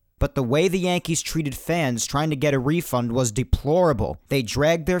fan, but the way the Yankees treated fans trying to get a refund was deplorable. They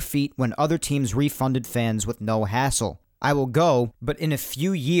dragged their feet when other teams refunded fans with no hassle. I will go, but in a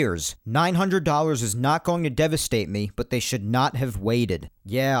few years. $900 is not going to devastate me, but they should not have waited.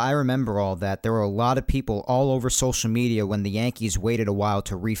 Yeah, I remember all that. There were a lot of people all over social media when the Yankees waited a while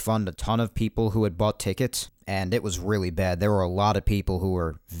to refund a ton of people who had bought tickets, and it was really bad. There were a lot of people who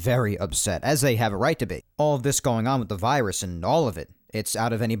were very upset, as they have a right to be. All of this going on with the virus and all of it. It's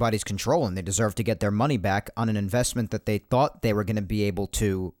out of anybody's control, and they deserve to get their money back on an investment that they thought they were going to be able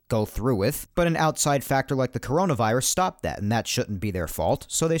to go through with, but an outside factor like the coronavirus stopped that, and that shouldn't be their fault,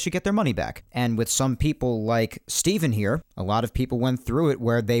 so they should get their money back. And with some people like Steven here, a lot of people went through it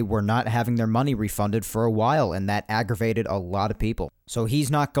where they were not having their money refunded for a while, and that aggravated a lot of people. So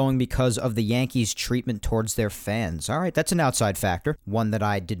he's not going because of the Yankees' treatment towards their fans. All right, that's an outside factor, one that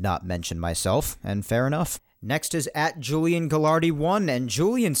I did not mention myself, and fair enough. Next is at Julian Gallardi 1, and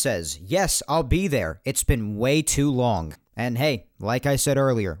Julian says, yes, I'll be there. It's been way too long. And hey, like I said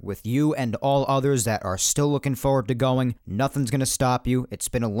earlier, with you and all others that are still looking forward to going, nothing's gonna stop you. It's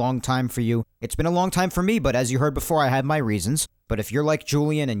been a long time for you. It's been a long time for me, but as you heard before, I had my reasons. But if you're like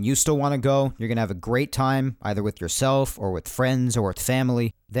Julian and you still want to go, you're gonna have a great time, either with yourself or with friends or with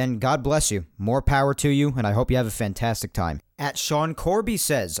family, then God bless you. More power to you, and I hope you have a fantastic time. At Sean Corby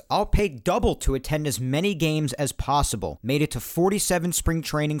says, I'll pay double to attend as many games as possible. Made it to 47 spring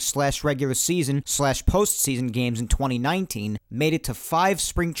training / regular season / postseason games in 2019. Made it to 5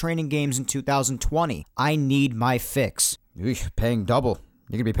 spring training games in 2020. I need my fix. Eesh, paying double.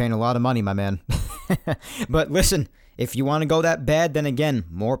 You're going to be paying a lot of money, my man. But listen, if you want to go that bad, then again,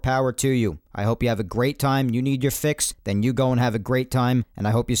 more power to you. I hope you have a great time. You need your fix, then you go and have a great time, and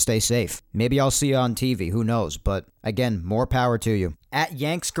I hope you stay safe. Maybe I'll see you on TV, who knows, but again, more power to you. At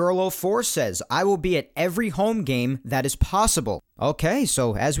YanksGirl04 says, I will be at every home game that is possible. Okay,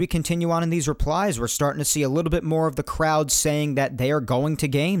 so as we continue on in these replies, we're starting to see a little bit more of the crowd saying that they are going to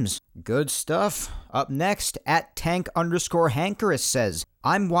games. Good stuff. Up next, at Tank_Hankerus says,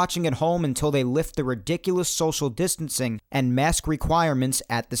 I'm watching at home until they lift the ridiculous social distancing and mask requirements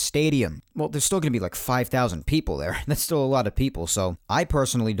at the stadium. Well, there's still going to be like 5,000 people there. That's still a lot of people, so I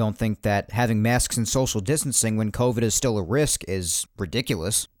personally don't think that having masks and social distancing when COVID is still a risk is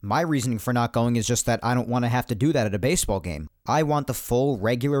ridiculous. My reasoning for not going is just that I don't want to have to do that at a baseball game. I want the full,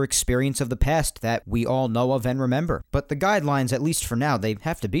 regular experience of the past that we all know of and remember. But the guidelines, at least for now, they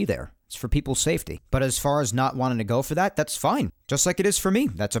have to be there. It's for people's safety. But as far as not wanting to go for that, that's fine. Just like it is for me.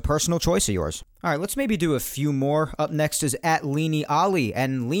 That's a personal choice of yours. All right, let's maybe do a few more. Up next is at Leany Ali,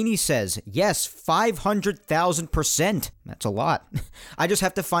 and Leany says, yes, 500,000%. That's a lot. I just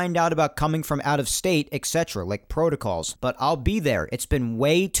have to find out about coming from out of state, etc., like protocols. But I'll be there. It's been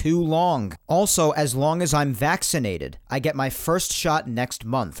way too long. Also, as long as I'm vaccinated, I get my first shot next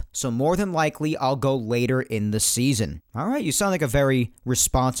month. So more than likely, I'll go later in the season. All right, you sound like a very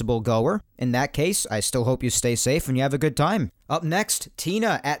responsible goer. In that case, I still hope you stay safe and you have a good time. Up next,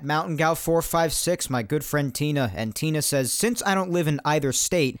 Tina at MountainGal456, my good friend Tina. And Tina says, since I don't live in either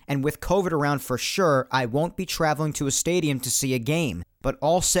state, and with COVID around for sure, I won't be traveling to a stadium to see a game, but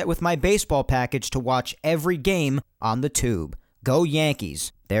all set with my baseball package to watch every game on the tube. Go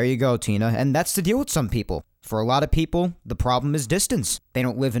Yankees. There you go, Tina. And that's the deal with some people. For a lot of people, the problem is distance. They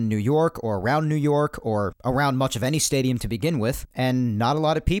don't live in New York or around New York or around much of any stadium to begin with, and not a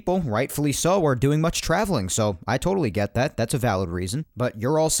lot of people, rightfully so, are doing much traveling, so I totally get that. That's a valid reason. But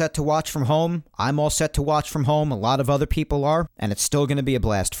you're all set to watch from home. I'm all set to watch from home. A lot of other people are, and it's still going to be a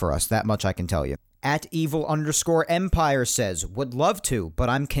blast for us. That much I can tell you. At Evil_Empire says, would love to, but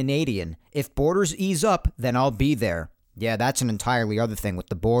I'm Canadian. If borders ease up, then I'll be there. Yeah, that's an entirely other thing with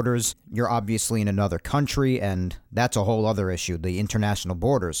the borders. You're obviously in another country, and that's a whole other issue, the international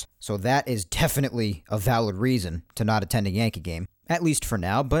borders. So that is definitely a valid reason to not attend a Yankee game, at least for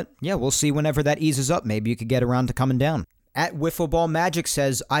now. But yeah, we'll see whenever that eases up. Maybe you could get around to coming down. At Wiffleball Magic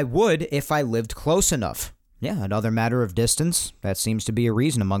says, I would if I lived close enough. Yeah, another matter of distance. That seems to be a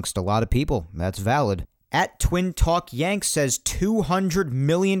reason amongst a lot of people. That's valid. At Twin Talk Yank says 200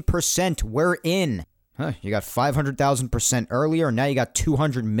 million%. We're in. Huh, you got 500,000% earlier, and now you got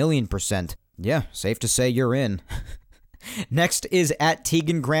 200 million%. Yeah, safe to say you're in. Next is at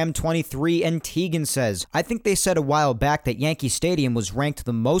Tegan Graham 23, and Tegan says, I think they said a while back that Yankee Stadium was ranked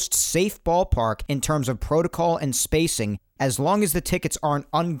the most safe ballpark in terms of protocol and spacing. As long as the tickets aren't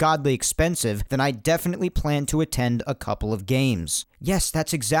ungodly expensive, then I definitely plan to attend a couple of games. Yes,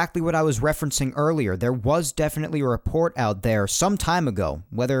 that's exactly what I was referencing earlier. There was definitely a report out there some time ago,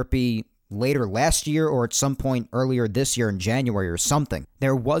 whether it be later last year or at some point earlier this year in January or something.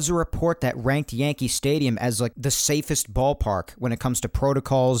 There was a report that ranked Yankee Stadium as like the safest ballpark when it comes to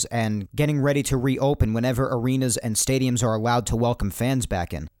protocols and getting ready to reopen whenever arenas and stadiums are allowed to welcome fans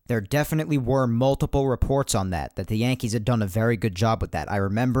back in. There definitely were multiple reports on that the Yankees had done a very good job with that. I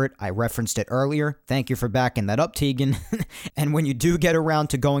remember it. I referenced it earlier. Thank you for backing that up, Tegan. And when you do get around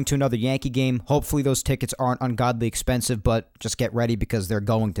to going to another Yankee game, hopefully those tickets aren't ungodly expensive, but just get ready because they're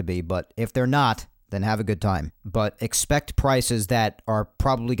going to be. But if they're not, then have a good time. But expect prices that are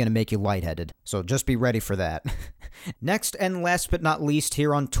probably going to make you lightheaded. So just be ready for that. Next and last but not least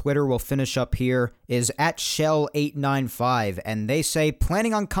here on Twitter, we'll finish up here, is at Shell895, and they say,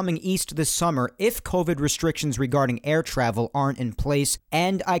 planning on coming east this summer if COVID restrictions regarding air travel aren't in place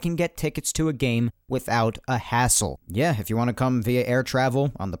and I can get tickets to a game without a hassle. Yeah, if you want to come via air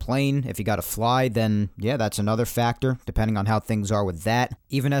travel on the plane, if you got to fly, then yeah, that's another factor, depending on how things are with that.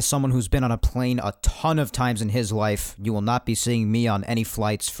 Even as someone who's been on a plane a ton of times in his life, you will not be seeing me on any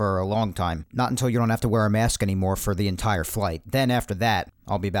flights for a long time. Not until you don't have to wear a mask anymore for the entire flight. Then after that,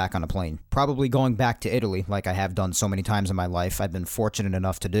 I'll be back on a plane. Probably going back to Italy, like I have done so many times in my life. I've been fortunate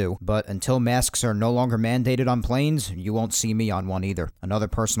enough to do. But until masks are no longer mandated on planes, you won't see me on one either. Another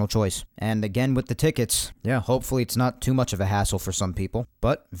personal choice. And again with the tickets, yeah, hopefully it's not too much of a hassle for some people.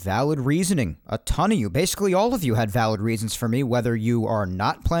 But valid reasoning. A ton of you, basically all of you had valid reasons for me, whether you are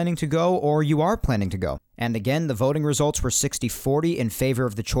not planning to go or you are planning to go. And again, the voting results were 60-40 in favor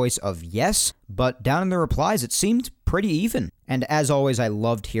of the choice of yes, but down in the replies, it seemed pretty even. And as always, I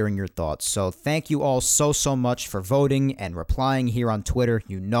loved hearing your thoughts. So thank you all so much for voting and replying here on Twitter.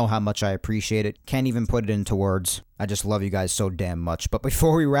 You know how much I appreciate it. Can't even put it into words. I just love you guys so damn much. But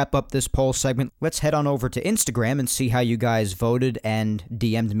before we wrap up this poll segment, let's head on over to Instagram and see how you guys voted and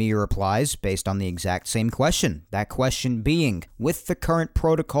DM'd me your replies based on the exact same question. That question being, with the current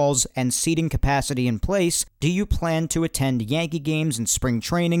protocols and seating capacity in place, do you plan to attend Yankee games in spring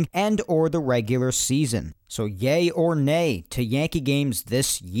training and or the regular season? So yay or nay to Yankee games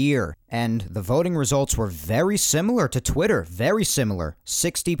this year. And the voting results were very similar to Twitter. Very similar.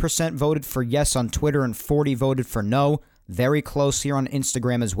 60% voted for yes on Twitter and 40% voted for no. Very close here on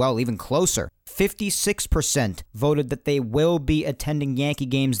Instagram as well, even closer. 56% voted that they will be attending Yankee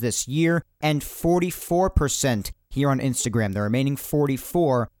games this year, and 44% here on Instagram. The remaining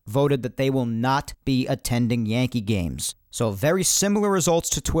 44% voted that they will not be attending Yankee games. So very similar results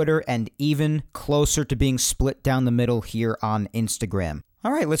to Twitter and even closer to being split down the middle here on Instagram.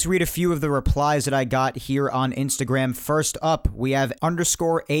 All right, let's read a few of the replies that I got here on Instagram. First up, we have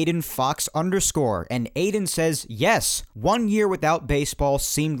 _Aiden Fox _, and Aiden says, yes, 1 year without baseball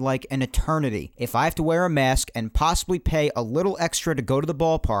seemed like an eternity. If I have to wear a mask and possibly pay a little extra to go to the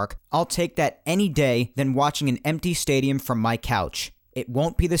ballpark, I'll take that any day than watching an empty stadium from my couch. It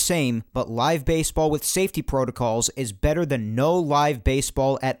won't be the same, but live baseball with safety protocols is better than no live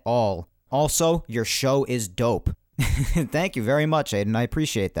baseball at all. Also, your show is dope. Thank you very much, Aiden. I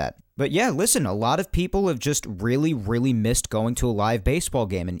appreciate that. But yeah, listen, a lot of people have just really, really missed going to a live baseball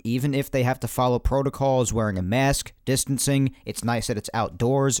game. And even if they have to follow protocols, wearing a mask, distancing, it's nice that it's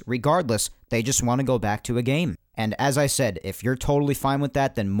outdoors. Regardless, they just want to go back to a game. And as I said, if you're totally fine with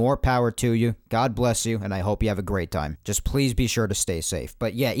that, then more power to you. God bless you, and I hope you have a great time. Just please be sure to stay safe.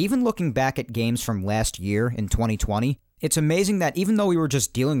 But yeah, even looking back at games from last year in 2020, it's amazing that even though we were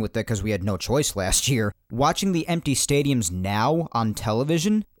just dealing with it because we had no choice last year, watching the empty stadiums now on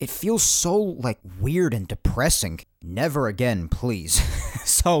television, it feels so, weird and depressing. Never again, please.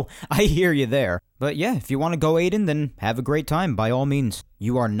 So, I hear you there. But yeah, if you want to go, Aiden, then have a great time, by all means.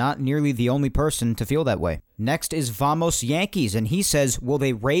 You are not nearly the only person to feel that way. Next is Vamos Yankees, and he says, will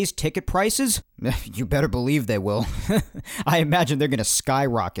they raise ticket prices? You better believe they will. I imagine they're going to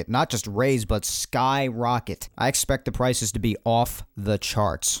skyrocket. Not just raise, but skyrocket. I expect the prices to be off the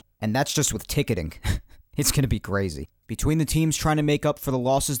charts. And that's just with ticketing. It's going to be crazy. Between the teams trying to make up for the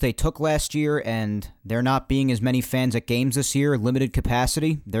losses they took last year and there not being as many fans at games this year, limited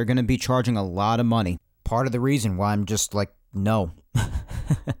capacity, they're going to be charging a lot of money. Part of the reason why I'm just no.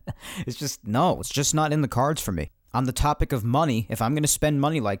 It's just not in the cards for me. On the topic of money, if I'm going to spend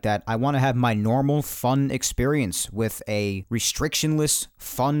money like that, I want to have my normal, fun experience with a restrictionless,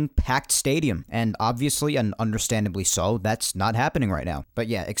 fun, packed stadium. And obviously, and understandably so, that's not happening right now. But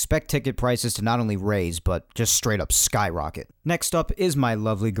yeah, expect ticket prices to not only raise, but just straight up skyrocket. Next up is my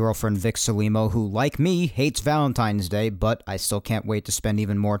lovely girlfriend, Vic Salimo, who, like me, hates Valentine's Day, but I still can't wait to spend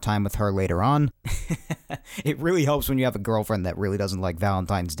even more time with her later on. It really helps when you have a girlfriend that really doesn't like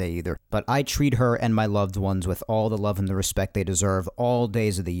Valentine's Day either. But I treat her and my loved ones with all the love and the respect they deserve all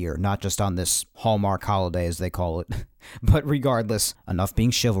days of the year, not just on this Hallmark holiday, as they call it. But regardless, enough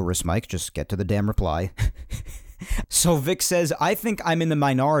being chivalrous, Mike. Just get to the damn reply. So Vic says, I think I'm in the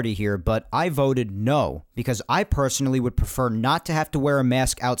minority here, but I voted no, because I personally would prefer not to have to wear a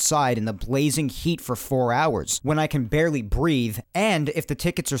mask outside in the blazing heat for 4 hours, when I can barely breathe, and if the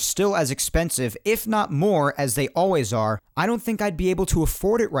tickets are still as expensive, if not more, as they always are, I don't think I'd be able to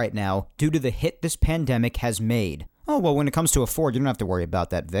afford it right now due to the hit this pandemic has made. Oh, well, when it comes to afford, you don't have to worry about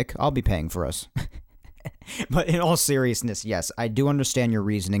that, Vic. I'll be paying for us. But in all seriousness, yes, I do understand your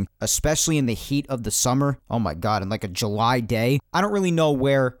reasoning, especially in the heat of the summer. Oh my god, in like a July day. I don't really know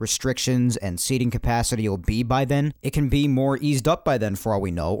where restrictions and seating capacity will be by then. It can be more eased up by then for all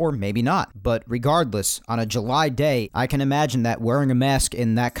we know, or maybe not. But regardless, on a July day, I can imagine that wearing a mask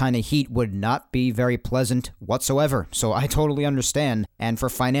in that kind of heat would not be very pleasant whatsoever. So I totally understand. And for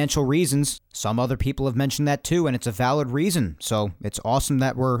financial reasons, some other people have mentioned that too, and it's a valid reason. So it's awesome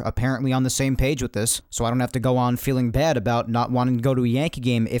that we're apparently on the same page with this, so I don't have to go on feeling bad about not wanting to go to a Yankee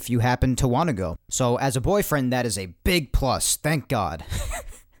game if you happen to want to go. So as a boyfriend, that is a big plus, thank God.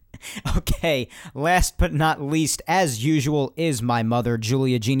 Okay, last but not least, as usual, is my mother,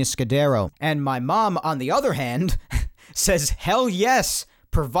 Julia Gina Scudero. And my mom, on the other hand, says, hell yes!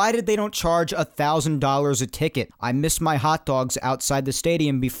 Provided they don't charge $1,000 a ticket. I miss my hot dogs outside the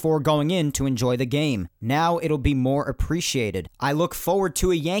stadium before going in to enjoy the game. Now it'll be more appreciated. I look forward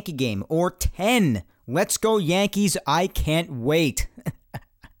to a Yankee game, or 10. Let's go Yankees, I can't wait.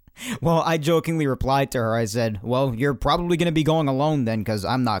 Well, I jokingly replied to her. I said, well, you're probably going to be going alone then, because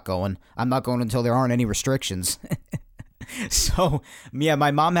I'm not going. I'm not going until there aren't any restrictions. So, yeah,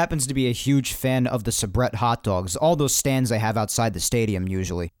 my mom happens to be a huge fan of the Sabrett hot dogs, all those stands they have outside the stadium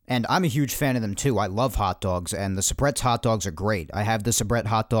usually. And I'm a huge fan of them too. I love hot dogs, and the Sabrett's hot dogs are great. I have the Sabrett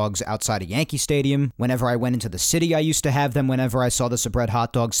hot dogs outside of Yankee Stadium. Whenever I went into the city, I used to have them whenever I saw the Sabrett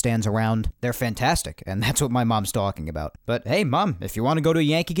hot dog stands around. They're fantastic, and that's what my mom's talking about. But hey, Mom, if you want to go to a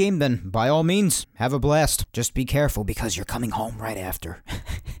Yankee game, then by all means, have a blast. Just be careful, because you're coming home right after.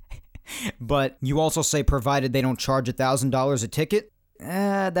 But you also say provided they don't charge $1,000 a ticket?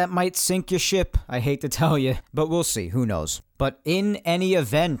 That might sink your ship, I hate to tell you, but we'll see, who knows. But in any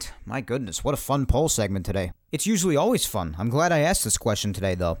event, my goodness, what a fun poll segment today. It's usually always fun. I'm glad I asked this question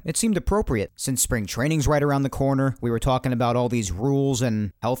today, though. It seemed appropriate. Since spring training's right around the corner, we were talking about all these rules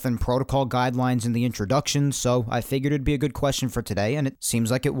and health and protocol guidelines in the introduction, so I figured it'd be a good question for today, and it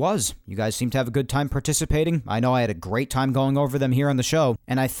seems like it was. You guys seem to have a good time participating. I know I had a great time going over them here on the show,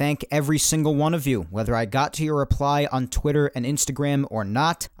 and I thank every single one of you. Whether I got to your reply on Twitter and Instagram or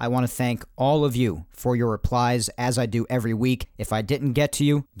not, I want to thank all of you for your replies, as I do every week. If I didn't get to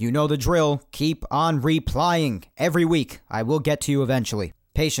you, you know the drill. Keep on replying. Every week, I will get to you eventually.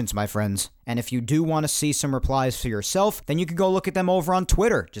 Patience, my friends. And if you do want to see some replies for yourself, then you can go look at them over on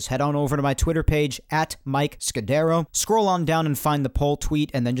Twitter. Just head on over to my Twitter page, @MikeScudero. Scroll on down and find the poll tweet,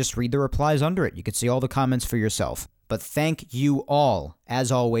 and then just read the replies under it. You can see all the comments for yourself. But thank you all,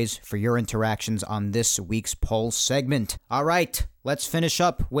 as always, for your interactions on this week's poll segment. All right, let's finish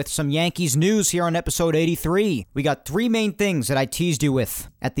up with some Yankees news here on episode 83. We got three main things that I teased you with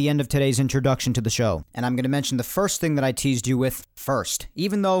at the end of today's introduction to the show. And I'm going to mention the first thing that I teased you with first,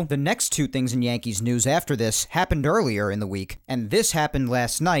 even though the next two things in Yankees news after this happened earlier in the week, and this happened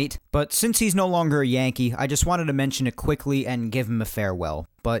last night. But since he's no longer a Yankee, I just wanted to mention it quickly and give him a farewell.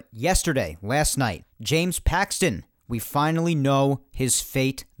 But last night, James Paxton, we finally know his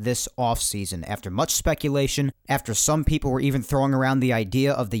fate this offseason. After much speculation, after some people were even throwing around the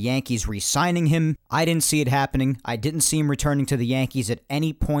idea of the Yankees re-signing him, I didn't see it happening. I didn't see him returning to the Yankees at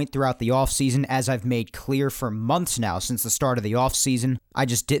any point throughout the offseason, as I've made clear for months now since the start of the offseason. I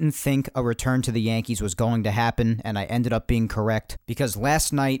just didn't think a return to the Yankees was going to happen, and I ended up being correct, because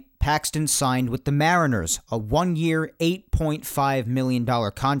last night, Paxton signed with the Mariners, a one-year, $8.5 million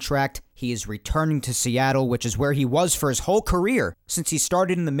contract. He is returning to Seattle, which is where he was for his whole career, since he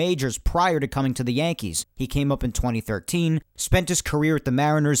started in the majors prior to coming to the Yankees. He came up in 2013, spent his career at the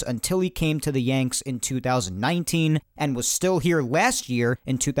Mariners until he came to the Yanks in 2019, and was still here last year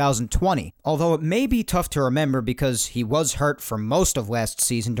in 2020. Although it may be tough to remember because he was hurt for most of last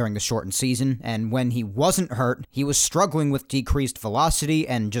season during the shortened season, and when he wasn't hurt, he was struggling with decreased velocity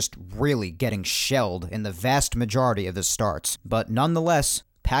and just really getting shelled in the vast majority of his starts. But nonetheless,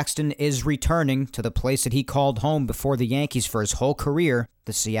 Paxton is returning to the place that he called home before the Yankees for his whole career,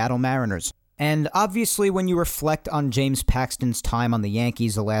 the Seattle Mariners. And obviously, when you reflect on James Paxton's time on the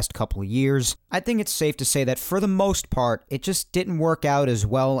Yankees the last couple of years, I think it's safe to say that for the most part, it just didn't work out as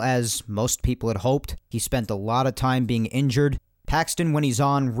well as most people had hoped. He spent a lot of time being injured. Paxton, when he's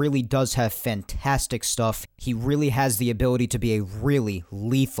on, really does have fantastic stuff. He really has the ability to be a really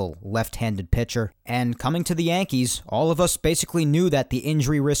lethal left-handed pitcher. And coming to the Yankees, all of us basically knew that the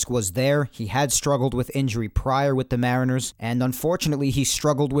injury risk was there. He had struggled with injury prior with the Mariners, and unfortunately, he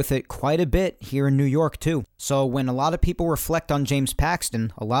struggled with it quite a bit here in New York, too. So when a lot of people reflect on James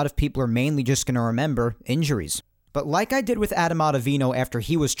Paxton, a lot of people are mainly just going to remember injuries. But like I did with Adam Ottavino after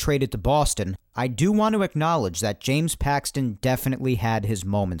he was traded to Boston, I do want to acknowledge that James Paxton definitely had his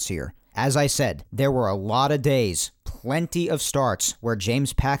moments here. As I said, there were a lot of days, plenty of starts, where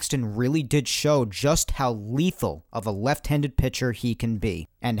James Paxton really did show just how lethal of a left-handed pitcher he can be,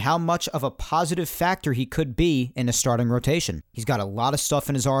 and how much of a positive factor he could be in a starting rotation. He's got a lot of stuff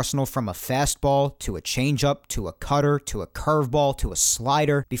in his arsenal, from a fastball, to a changeup, to a cutter, to a curveball, to a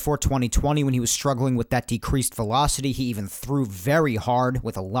slider. Before 2020, when he was struggling with that decreased velocity, he even threw very hard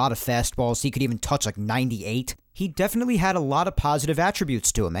with a lot of fastballs. He could even touch like 98. He definitely had a lot of positive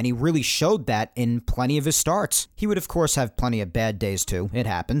attributes to him, and he really showed that in plenty of his starts. He would, of course, have plenty of bad days too, it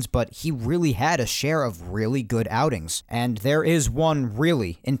happens, but he really had a share of really good outings. And there is one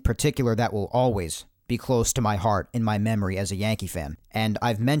really, in particular, that will always be close to my heart in my memory as a Yankee fan. And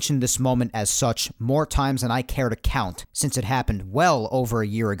I've mentioned this moment as such more times than I care to count, since it happened well over a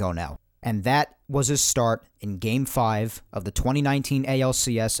year ago now. And that was his start in Game 5 of the 2019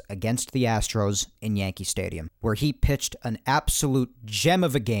 ALCS against the Astros in Yankee Stadium, where he pitched an absolute gem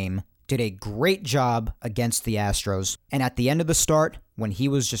of a game, did a great job against the Astros, and at the end of the start, when he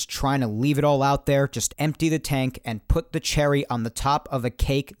was just trying to leave it all out there, just empty the tank and put the cherry on the top of a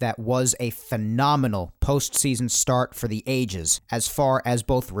cake that was a phenomenal postseason start for the ages, as far as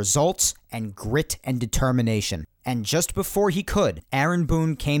both results and grit and determination. And just before he could, Aaron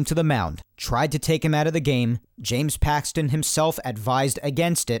Boone came to the mound, tried to take him out of the game. James Paxton himself advised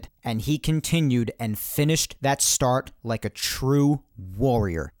against it, and he continued and finished that start like a true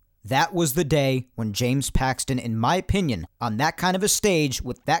warrior. That was the day when James Paxton, in my opinion, on that kind of a stage,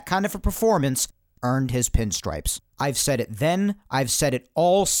 with that kind of a performance, earned his pinstripes. I've said it then, I've said it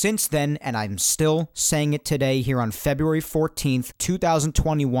all since then, and I'm still saying it today here on February 14th,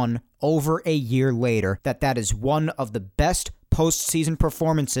 2021, over a year later, that is one of the best postseason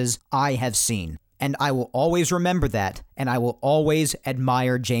performances I have seen. And I will always remember that, and I will always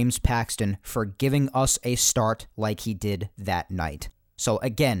admire James Paxton for giving us a start like he did that night. So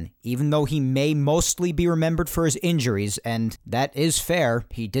again, even though he may mostly be remembered for his injuries, and that is fair,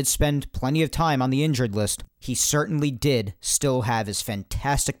 he did spend plenty of time on the injured list, he certainly did still have his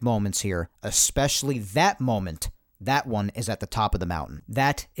fantastic moments here, especially that moment. That one is at the top of the mountain.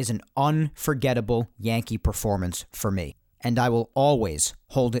 That is an unforgettable Yankee performance for me, and I will always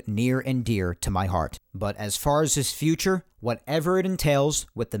hold it near and dear to my heart. But as far as his future, whatever it entails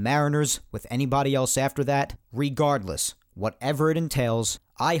with the Mariners, with anybody else after that, regardless, whatever it entails,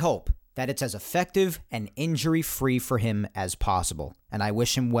 I hope that it's as effective and injury-free for him as possible, and I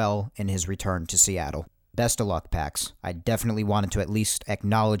wish him well in his return to Seattle. Best of luck, Pax. I definitely wanted to at least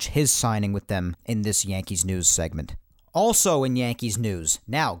acknowledge his signing with them in this Yankees news segment. Also in Yankees news,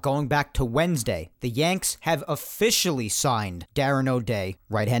 now going back to Wednesday, the Yanks have officially signed Darren O'Day,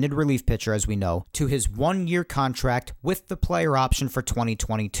 right-handed relief pitcher as we know, to his one-year contract with the player option for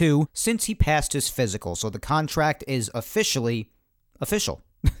 2022 since he passed his physical, so the contract is officially official.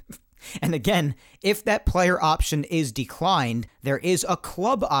 And again, if that player option is declined, there is a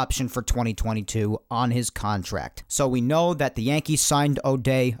club option for 2022 on his contract. So we know that the Yankees signed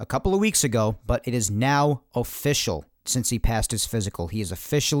O'Day a couple of weeks ago, but it is now official. Since he passed his physical, he is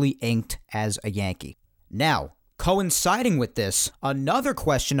officially inked as a Yankee. Now, coinciding with this, another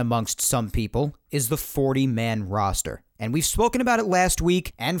question amongst some people is the 40-man roster. And we've spoken about it last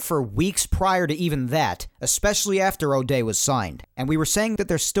week and for weeks prior to even that, especially after O'Day was signed. And we were saying that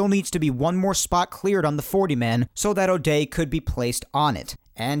there still needs to be one more spot cleared on the 40-man so that O'Day could be placed on it.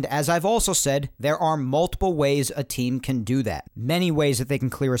 And as I've also said, there are multiple ways a team can do that. Many ways that they can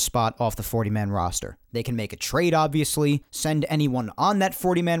clear a spot off the 40-man roster. They can make a trade, obviously, send anyone on that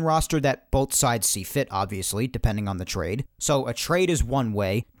 40-man roster that both sides see fit, obviously, depending on the trade. So a trade is one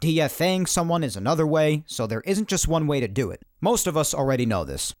way, DFAing someone is another way, so there isn't just one way to do it. Most of us already know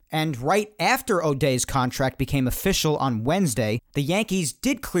this. And right after O'Day's contract became official on Wednesday, the Yankees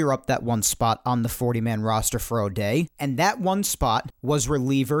did clear up that one spot on the 40-man roster for O'Day, and that one spot was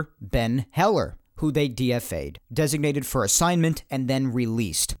reliever Ben Heller, who they DFA'd, designated for assignment and then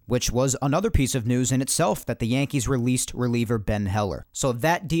released, which was another piece of news in itself that the Yankees released reliever Ben Heller. So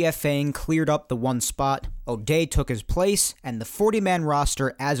that DFAing cleared up the one spot, O'Day took his place, and the 40-man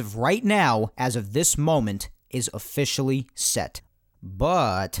roster as of right now, as of this moment, is officially set.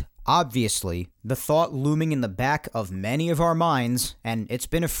 But obviously, the thought looming in the back of many of our minds, and it's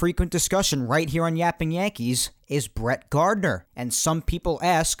been a frequent discussion right here on Yapping Yankees, is Brett Gardner. And some people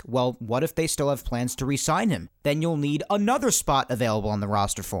ask, well, what if they still have plans to re-sign him? Then you'll need another spot available on the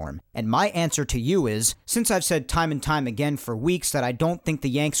roster for him. And my answer to you is, since I've said time and time again for weeks that I don't think the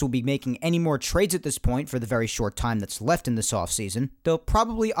Yanks will be making any more trades at this point for the very short time that's left in this offseason, they'll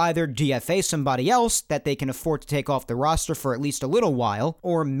probably either DFA somebody else that they can afford to take off the roster for at least a little while,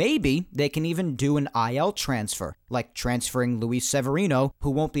 or maybe they can even do an IL transfer, like transferring Luis Severino,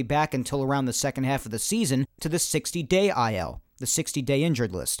 who won't be back until around the second half of the season, to the 60-day IL, the 60-day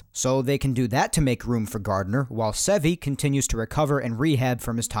injured list. So they can do that to make room for Gardner, while Sevy continues to recover and rehab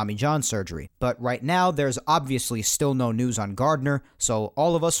from his Tommy John surgery. But right now, there's obviously still no news on Gardner, so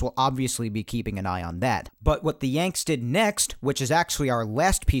all of us will obviously be keeping an eye on that. But what the Yanks did next, which is actually our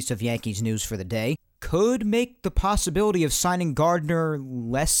last piece of Yankees news for the day, could make the possibility of signing Gardner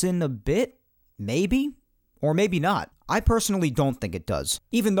lessen a bit? Maybe? Or maybe not. I personally don't think it does,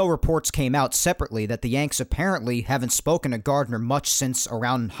 even though reports came out separately that the Yanks apparently haven't spoken to Gardner much since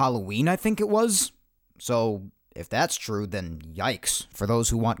around Halloween, I think it was. So, if that's true, then yikes, for those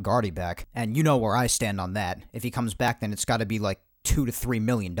who want Gardy back. And you know where I stand on that. If he comes back, then it's gotta be like $2 to $3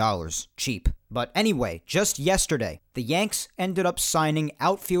 million. Cheap. But anyway, just yesterday, the Yanks ended up signing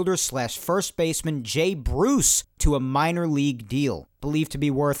outfielder / first baseman Jay Bruce to a minor league deal, believed to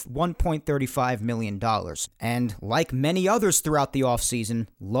be worth $1.35 million. And like many others throughout the offseason,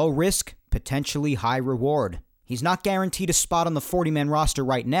 low risk, potentially high reward. He's not guaranteed a spot on the 40-man roster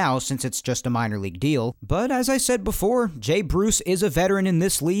right now since it's just a minor league deal, but as I said before, Jay Bruce is a veteran in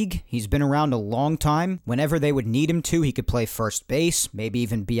this league. He's been around a long time. Whenever they would need him to, he could play first base, maybe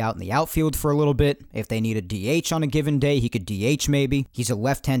even be out in the outfield for a little bit. If they need a DH on a given day, he could DH maybe. He's a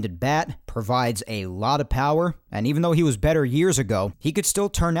left-handed bat, provides a lot of power, and even though he was better years ago, he could still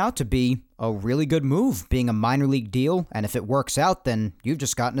turn out to be a really good move, being a minor league deal, and if it works out, then you've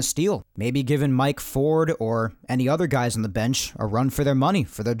just gotten a steal. Maybe giving Mike Ford or any other guys on the bench a run for their money,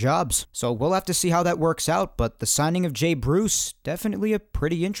 for their jobs. So we'll have to see how that works out, but the signing of Jay Bruce, definitely a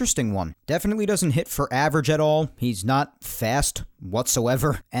pretty interesting one. Definitely doesn't hit for average at all. He's not fast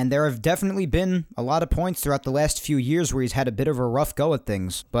whatsoever, and there have definitely been a lot of points throughout the last few years where he's had a bit of a rough go at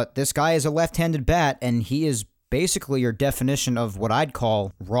things, but this guy is has a left-handed bat, and he is basically your definition of what I'd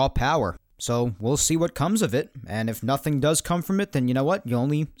call raw power. So we'll see what comes of it, and if nothing does come from it, then you know what? You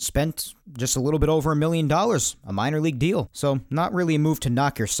only spent just a little bit over $1 million, a minor league deal. So not really a move to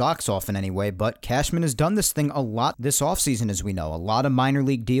knock your socks off in any way, but Cashman has done this thing a lot this offseason, as we know. A lot of minor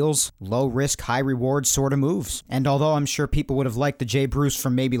league deals, low risk, high reward sort of moves. And although I'm sure people would have liked the Jay Bruce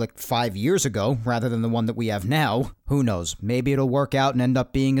from maybe like 5 years ago, rather than the one that we have now, who knows? Maybe it'll work out and end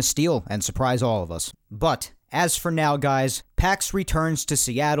up being a steal and surprise all of us. But as for now, guys, Pax returns to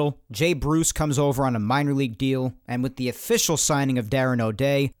Seattle, Jay Bruce comes over on a minor league deal, and with the official signing of Darren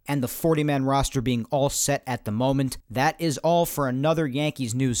O'Day and the 40-man roster being all set at the moment, that is all for another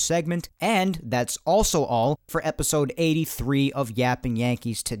Yankees news segment, and that's also all for episode 83 of Yapping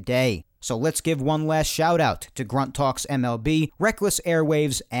Yankees today. So let's give one last shout out to Grunt Talks MLB, Reckless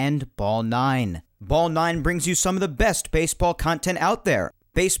Airwaves, and Ball 9. Ball 9 brings you some of the best baseball content out there.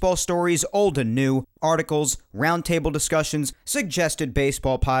 Baseball stories, old and new, articles, roundtable discussions, suggested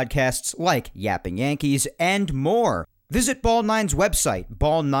baseball podcasts like Yapping Yankees, and more. Visit Ball 9's website,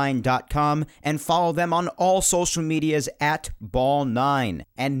 ball9.com, and follow them on all social medias at Ball9.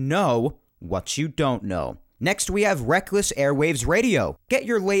 And know what you don't know. Next, we have Reckless Airwaves Radio. Get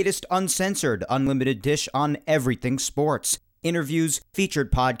your latest uncensored, unlimited dish on everything sports. Interviews, featured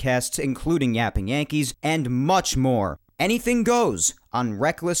podcasts, including Yapping Yankees, and much more. Anything goes on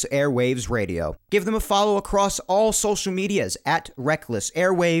Reckless Airwaves Radio. Give them a follow across all social medias at Reckless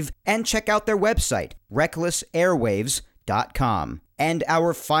Airwave and check out their website, recklessairwaves.com. And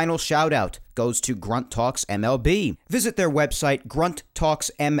our final shout out goes to Grunt Talks MLB. Visit their website,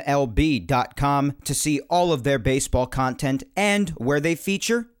 grunttalksmlb.com, to see all of their baseball content and where they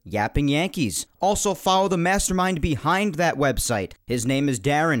feature Yapping Yankees. Also follow the mastermind behind that website. His name is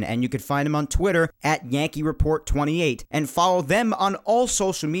Darren, and you can find him on Twitter at Yankee Report 28, and follow them on all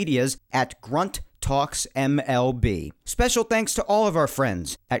social medias at Grunt Talks MLB. Special thanks to all of our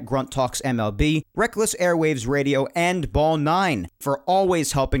friends at Grunt Talks MLB, Reckless Airwaves Radio, and Ball 9 for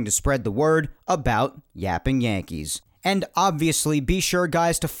always helping to spread the word about Yapping Yankees. And obviously, be sure,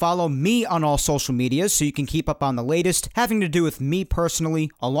 guys, to follow me on all social medias so you can keep up on the latest having to do with me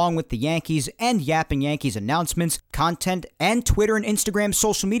personally, along with the Yankees and Yapping Yankees announcements, content, and Twitter and Instagram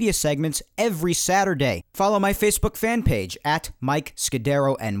social media segments every Saturday. Follow my Facebook fan page at Mike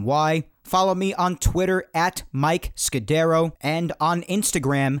Scudero NY. Follow me on Twitter at Mike Scudero and on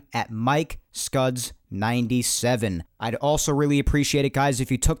Instagram at Mike Scuds97. I'd also really appreciate it, guys, if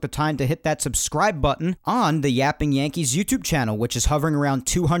you took the time to hit that subscribe button on the Yapping Yankees YouTube channel, which is hovering around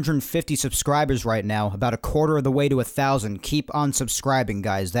 250 subscribers right now, about a quarter of the way to 1,000. Keep on subscribing,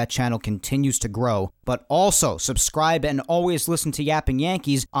 guys. That channel continues to grow. But also, subscribe and always listen to Yapping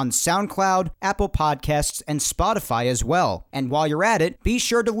Yankees on SoundCloud, Apple Podcasts, and Spotify as well. And while you're at it, be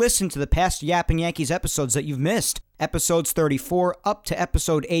sure to listen to the past Yapping Yankees episodes that you've missed. Episodes 34 up to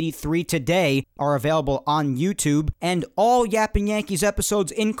episode 83 today are available on YouTube, and all Yapping Yankees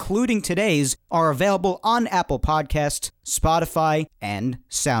episodes, including today's, are available on Apple Podcasts, Spotify, and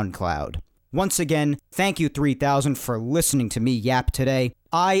SoundCloud. Once again, thank you 3000 for listening to me yap today.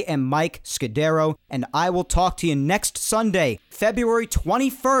 I am Mike Scudero, and I will talk to you next Sunday, February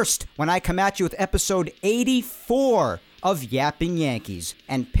 21st, when I come at you with episode 84 of Yapping Yankees,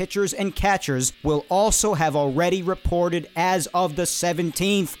 and pitchers and catchers will also have already reported as of the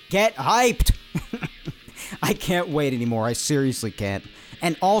 17th. Get hyped! I can't wait anymore. I seriously can't.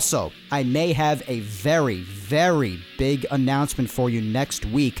 And also, I may have a very, very big announcement for you next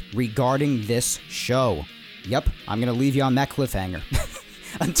week regarding this show. Yep, I'm going to leave you on that cliffhanger.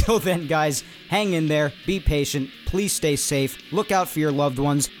 Until then, guys, hang in there, be patient, please stay safe, look out for your loved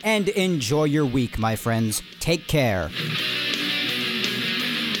ones, and enjoy your week, my friends. Take care.